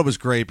I thought it was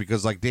great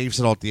because, like Dave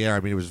said off the air, I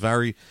mean, it was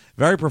very,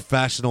 very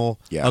professional.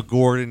 Yeah.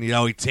 Gordon,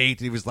 he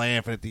taped, he was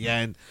laughing at the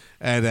end,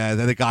 and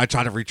then the guy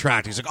tried to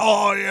retract. He's like,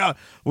 "Oh yeah,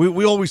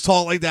 we always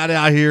talk like that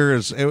out here." It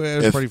was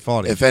pretty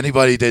funny. If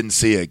anybody didn't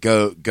see it,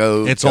 go.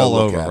 It's all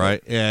over,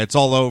 right? Yeah, it's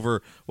all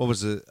over. What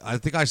was it? I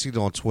think I seen it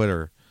on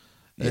Twitter.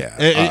 Yeah.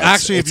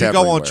 Actually, if you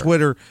everywhere. go on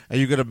Twitter and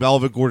you go to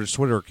Melvin Gordon's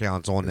Twitter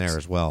account, it's on there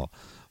as well.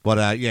 But,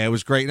 it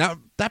was great. Now,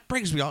 that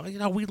brings me on.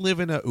 We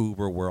live in an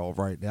Uber world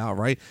right now,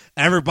 right?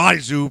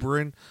 Everybody's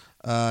Ubering.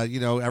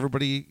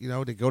 Everybody,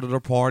 they go to their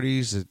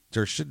parties.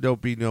 There should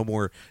be no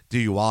more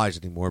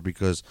DUIs anymore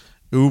because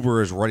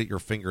Uber is right at your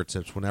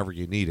fingertips whenever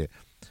you need it.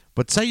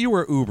 But say you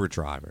were an Uber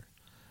driver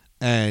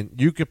and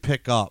you could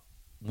pick up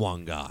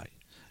one guy.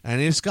 And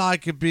this guy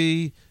could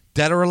be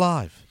dead or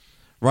alive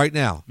right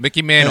now.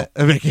 Mickey Mantle.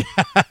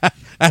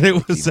 And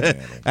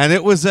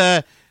it was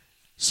a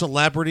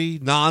celebrity,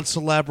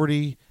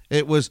 non-celebrity.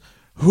 It was,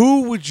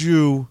 who would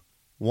you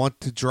want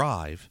to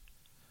drive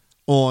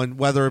on,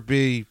 whether it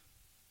be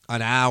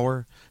an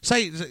hour,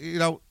 say,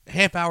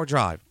 half-hour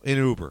drive in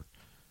Uber?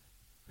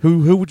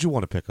 Who would you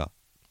want to pick up?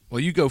 Well,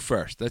 you go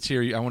first. Let's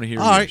hear you. I want to hear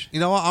All yours. right. You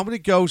know what? I'm going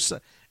to go,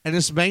 and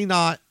this may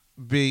not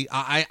be,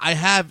 I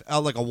have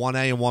like a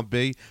 1A and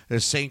 1B, the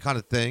same kind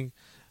of thing,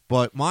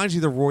 but mine's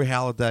either Roy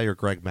Halladay or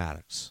Greg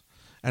Maddux.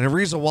 And the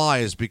reason why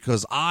is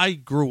because I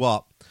grew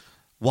up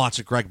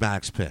watching Greg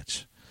Maddux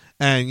pitch.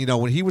 And,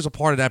 when he was a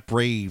part of that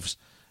Braves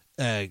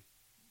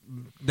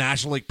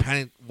National League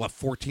pennant,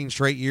 14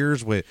 straight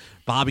years with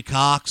Bobby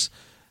Cox,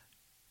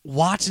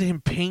 watching him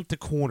paint the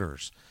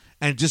corners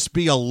and just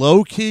be a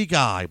low-key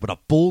guy, but a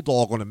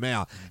bulldog on the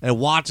mound. And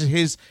watching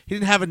he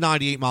didn't have a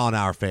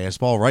 98-mile-an-hour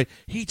fastball, right?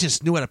 He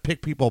just knew how to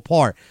pick people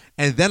apart.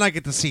 And then I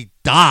get to see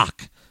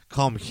Doc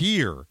come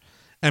here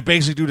and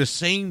basically do the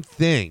same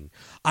thing.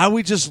 I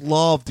would just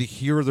love to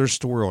hear their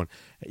story on,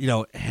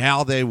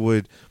 how they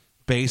would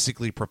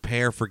basically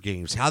prepare for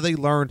games, how they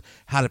learned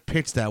how to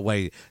pitch that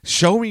way.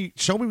 Show me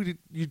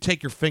you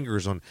take your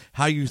fingers on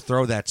how you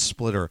throw that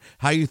splitter,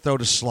 how you throw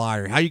the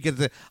slider, how you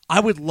get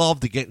I would love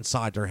to get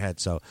inside their head.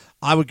 So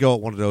I would go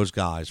at one of those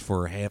guys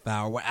for a half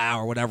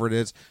hour, whatever it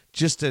is,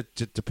 just to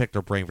pick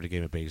their brain for the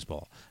game of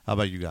baseball. How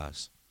about you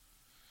guys?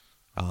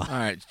 All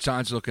right,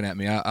 John's looking at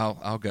me.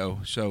 I'll go.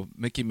 So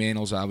Mickey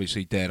Mantle's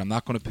obviously dead. I'm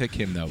not going to pick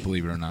him though,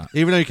 believe it or not.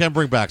 Even though you can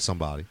bring back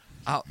somebody.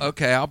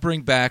 I'll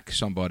bring back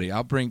somebody.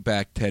 I'll bring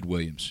back Ted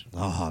Williams.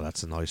 Oh,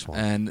 that's a nice one.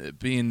 And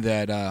being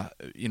that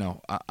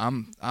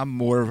I'm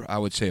more, I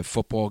would say, a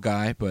football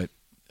guy, but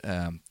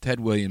Ted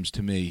Williams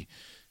to me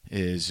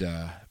is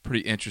a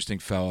pretty interesting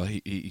fellow.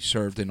 He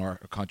served in our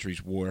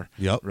country's war,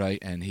 right?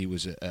 And he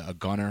was a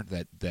gunner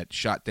that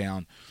shot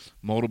down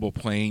multiple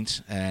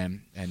planes,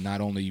 and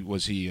not only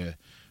was he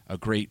a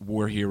great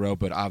war hero,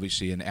 but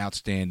obviously an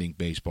outstanding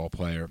baseball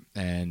player.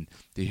 And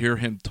to hear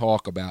him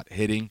talk about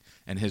hitting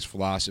and his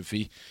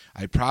philosophy,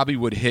 I probably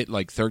would hit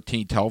like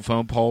 13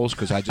 telephone poles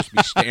because I'd just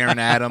be staring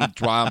at him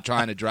while I'm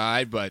trying to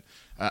drive. But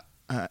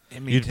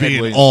you'd be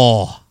in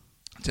awe.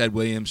 Ted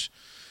Williams.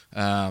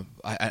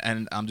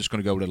 And I'm just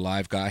going to go with a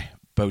live guy,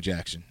 Bo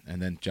Jackson, and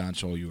then John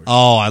Soul yours.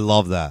 Oh, I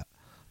love that.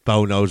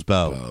 Bo knows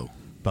Bo.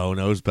 Bo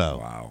knows Bo.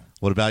 Wow.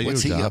 What about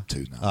What's you, he John? up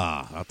to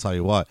now? I'll tell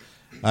you what.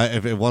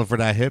 If it wasn't for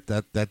that hip,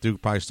 that dude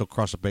probably still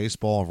crush a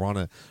baseball and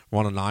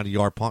run a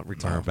 90-yard punt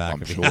return back.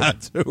 I'm if sure. He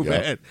had to,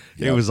 man.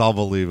 It was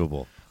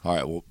unbelievable. All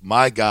right, well,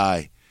 my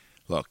guy,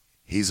 look,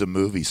 he's a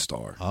movie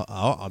star.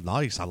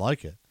 Nice. I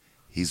like it.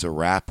 He's a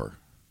rapper.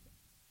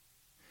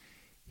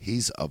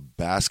 He's a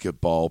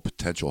basketball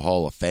potential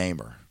Hall of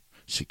Famer.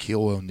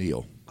 Shaquille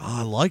O'Neal. Oh,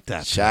 I like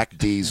that. Shaq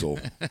Diesel.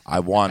 I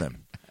want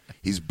him.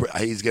 He's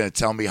going to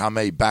tell me how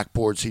many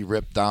backboards he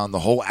ripped down, the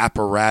whole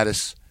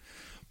apparatus.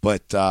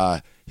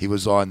 But he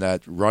was on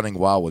that Running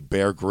Wild with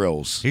Bear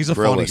Grylls. He's a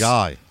funny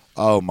guy.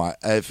 Oh my!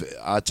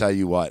 I tell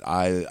you what,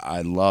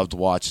 I loved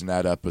watching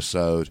that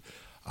episode.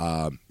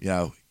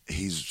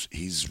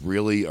 He's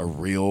really a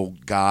real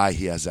guy.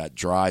 He has that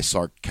dry,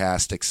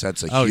 sarcastic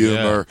sense of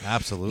humor. Yeah,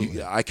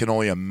 absolutely. I can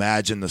only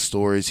imagine the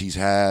stories he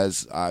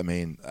has. I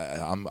mean,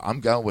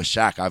 I'm going with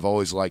Shaq. I've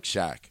always liked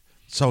Shaq.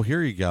 So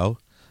here you go.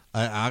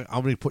 I'm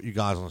going to put you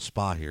guys on the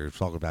spot here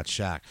talking about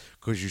Shaq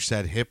because you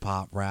said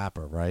hip-hop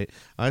rapper, right?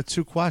 I have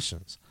two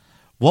questions.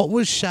 What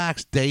was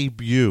Shaq's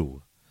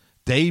debut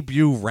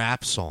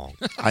rap song?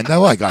 I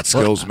know I got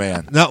skills,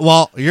 man. No,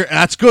 well,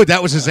 that's good.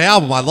 That was his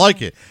album. I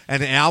like it.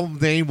 And the album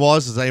name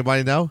was, does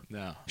anybody know?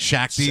 No.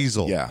 Shaq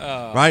Diesel.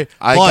 Yeah. Right?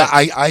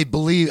 I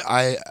believe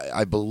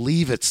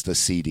it's the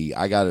CD.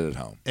 I got it at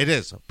home. It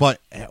is. But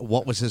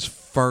what was his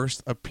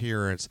first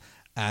appearance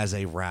as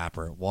a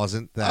rapper? It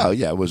wasn't that. Oh,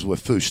 yeah. It was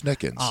with Foo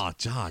Schnickens. Oh,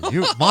 John,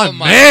 you my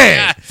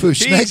man. Foo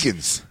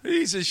Schnickens.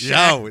 He's a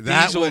Shaq Yo,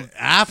 that Diesel was fan club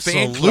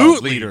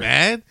absolutely, leader.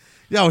 Man.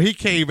 Yo, he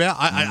came out.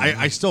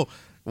 I still.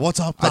 What's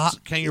up,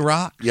 Doc? Can you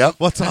rock? Yep.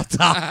 What's up,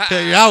 Doc?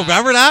 Yo,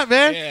 remember that,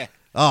 man? Yeah.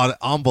 Oh,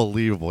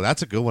 unbelievable.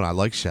 That's a good one. I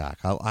like Shaq.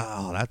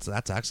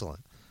 That's excellent.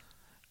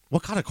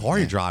 What kind of car are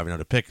you driving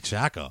to pick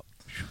Shaq up?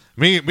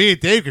 Me and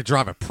Dave could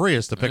drive a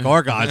Prius to pick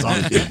our guys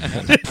up.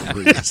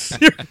 Prius.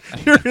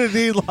 You're gonna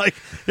need like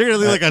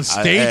a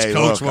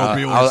stagecoach.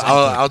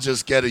 I'll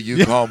just get a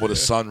Yukon with a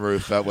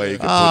sunroof. That way he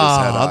can put his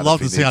head out. I'd love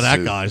to if he see how needs that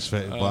to. guy's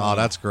fit. Wow,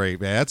 that's great,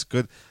 man. That's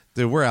good.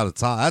 Dude, we're out of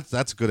time.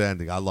 That's a good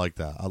ending. I like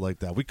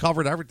that. We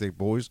covered everything,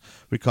 boys.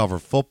 We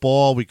covered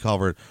football. We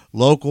covered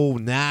local,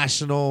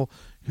 national,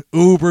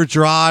 Uber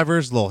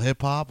drivers, a little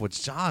hip hop,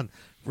 which John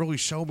really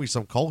showed me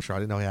some culture. I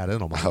didn't know he had in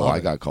him.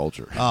 I got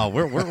culture. Oh,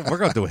 we're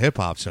gonna do a hip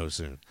hop show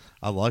soon.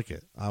 I like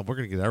it. We're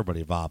gonna get everybody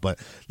involved. But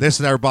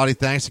listen, everybody,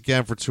 thanks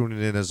again for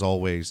tuning in as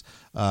always.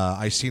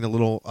 I seen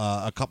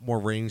a couple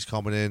more ratings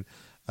coming in.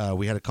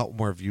 We had a couple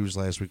more views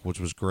last week, which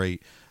was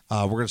great.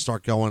 We're gonna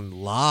start going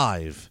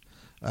live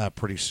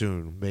pretty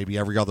soon, maybe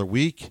every other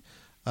week.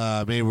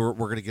 Maybe we're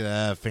gonna get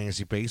a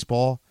fantasy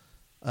baseball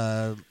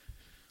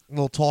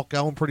little talk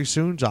going pretty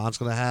soon. John's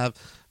gonna have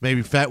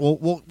maybe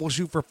we'll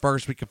shoot for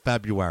first week of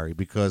February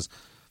because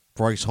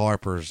Bryce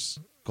Harper's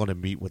going to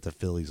meet with the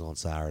Phillies on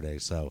Saturday,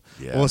 so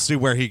we'll see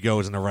where he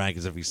goes in the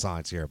rankings if he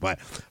signs here. But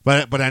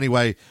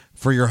anyway,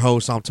 for your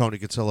host, I'm Tony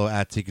Cotillo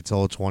at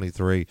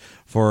TCotillo23.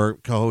 For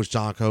co-host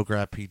John Coker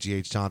at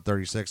PGH John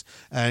 36,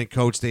 and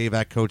Coach Dave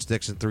at Coach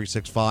Dixon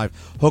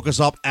 365. Hook us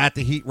up at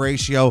The Heat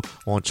Ratio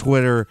on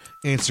Twitter,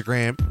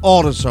 Instagram,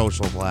 all the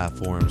social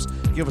platforms.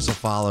 Give us a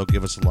follow,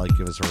 give us a like,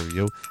 give us a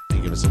review,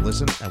 and give us a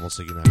listen. And we'll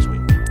see you next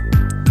week.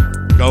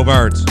 Go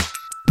Birds!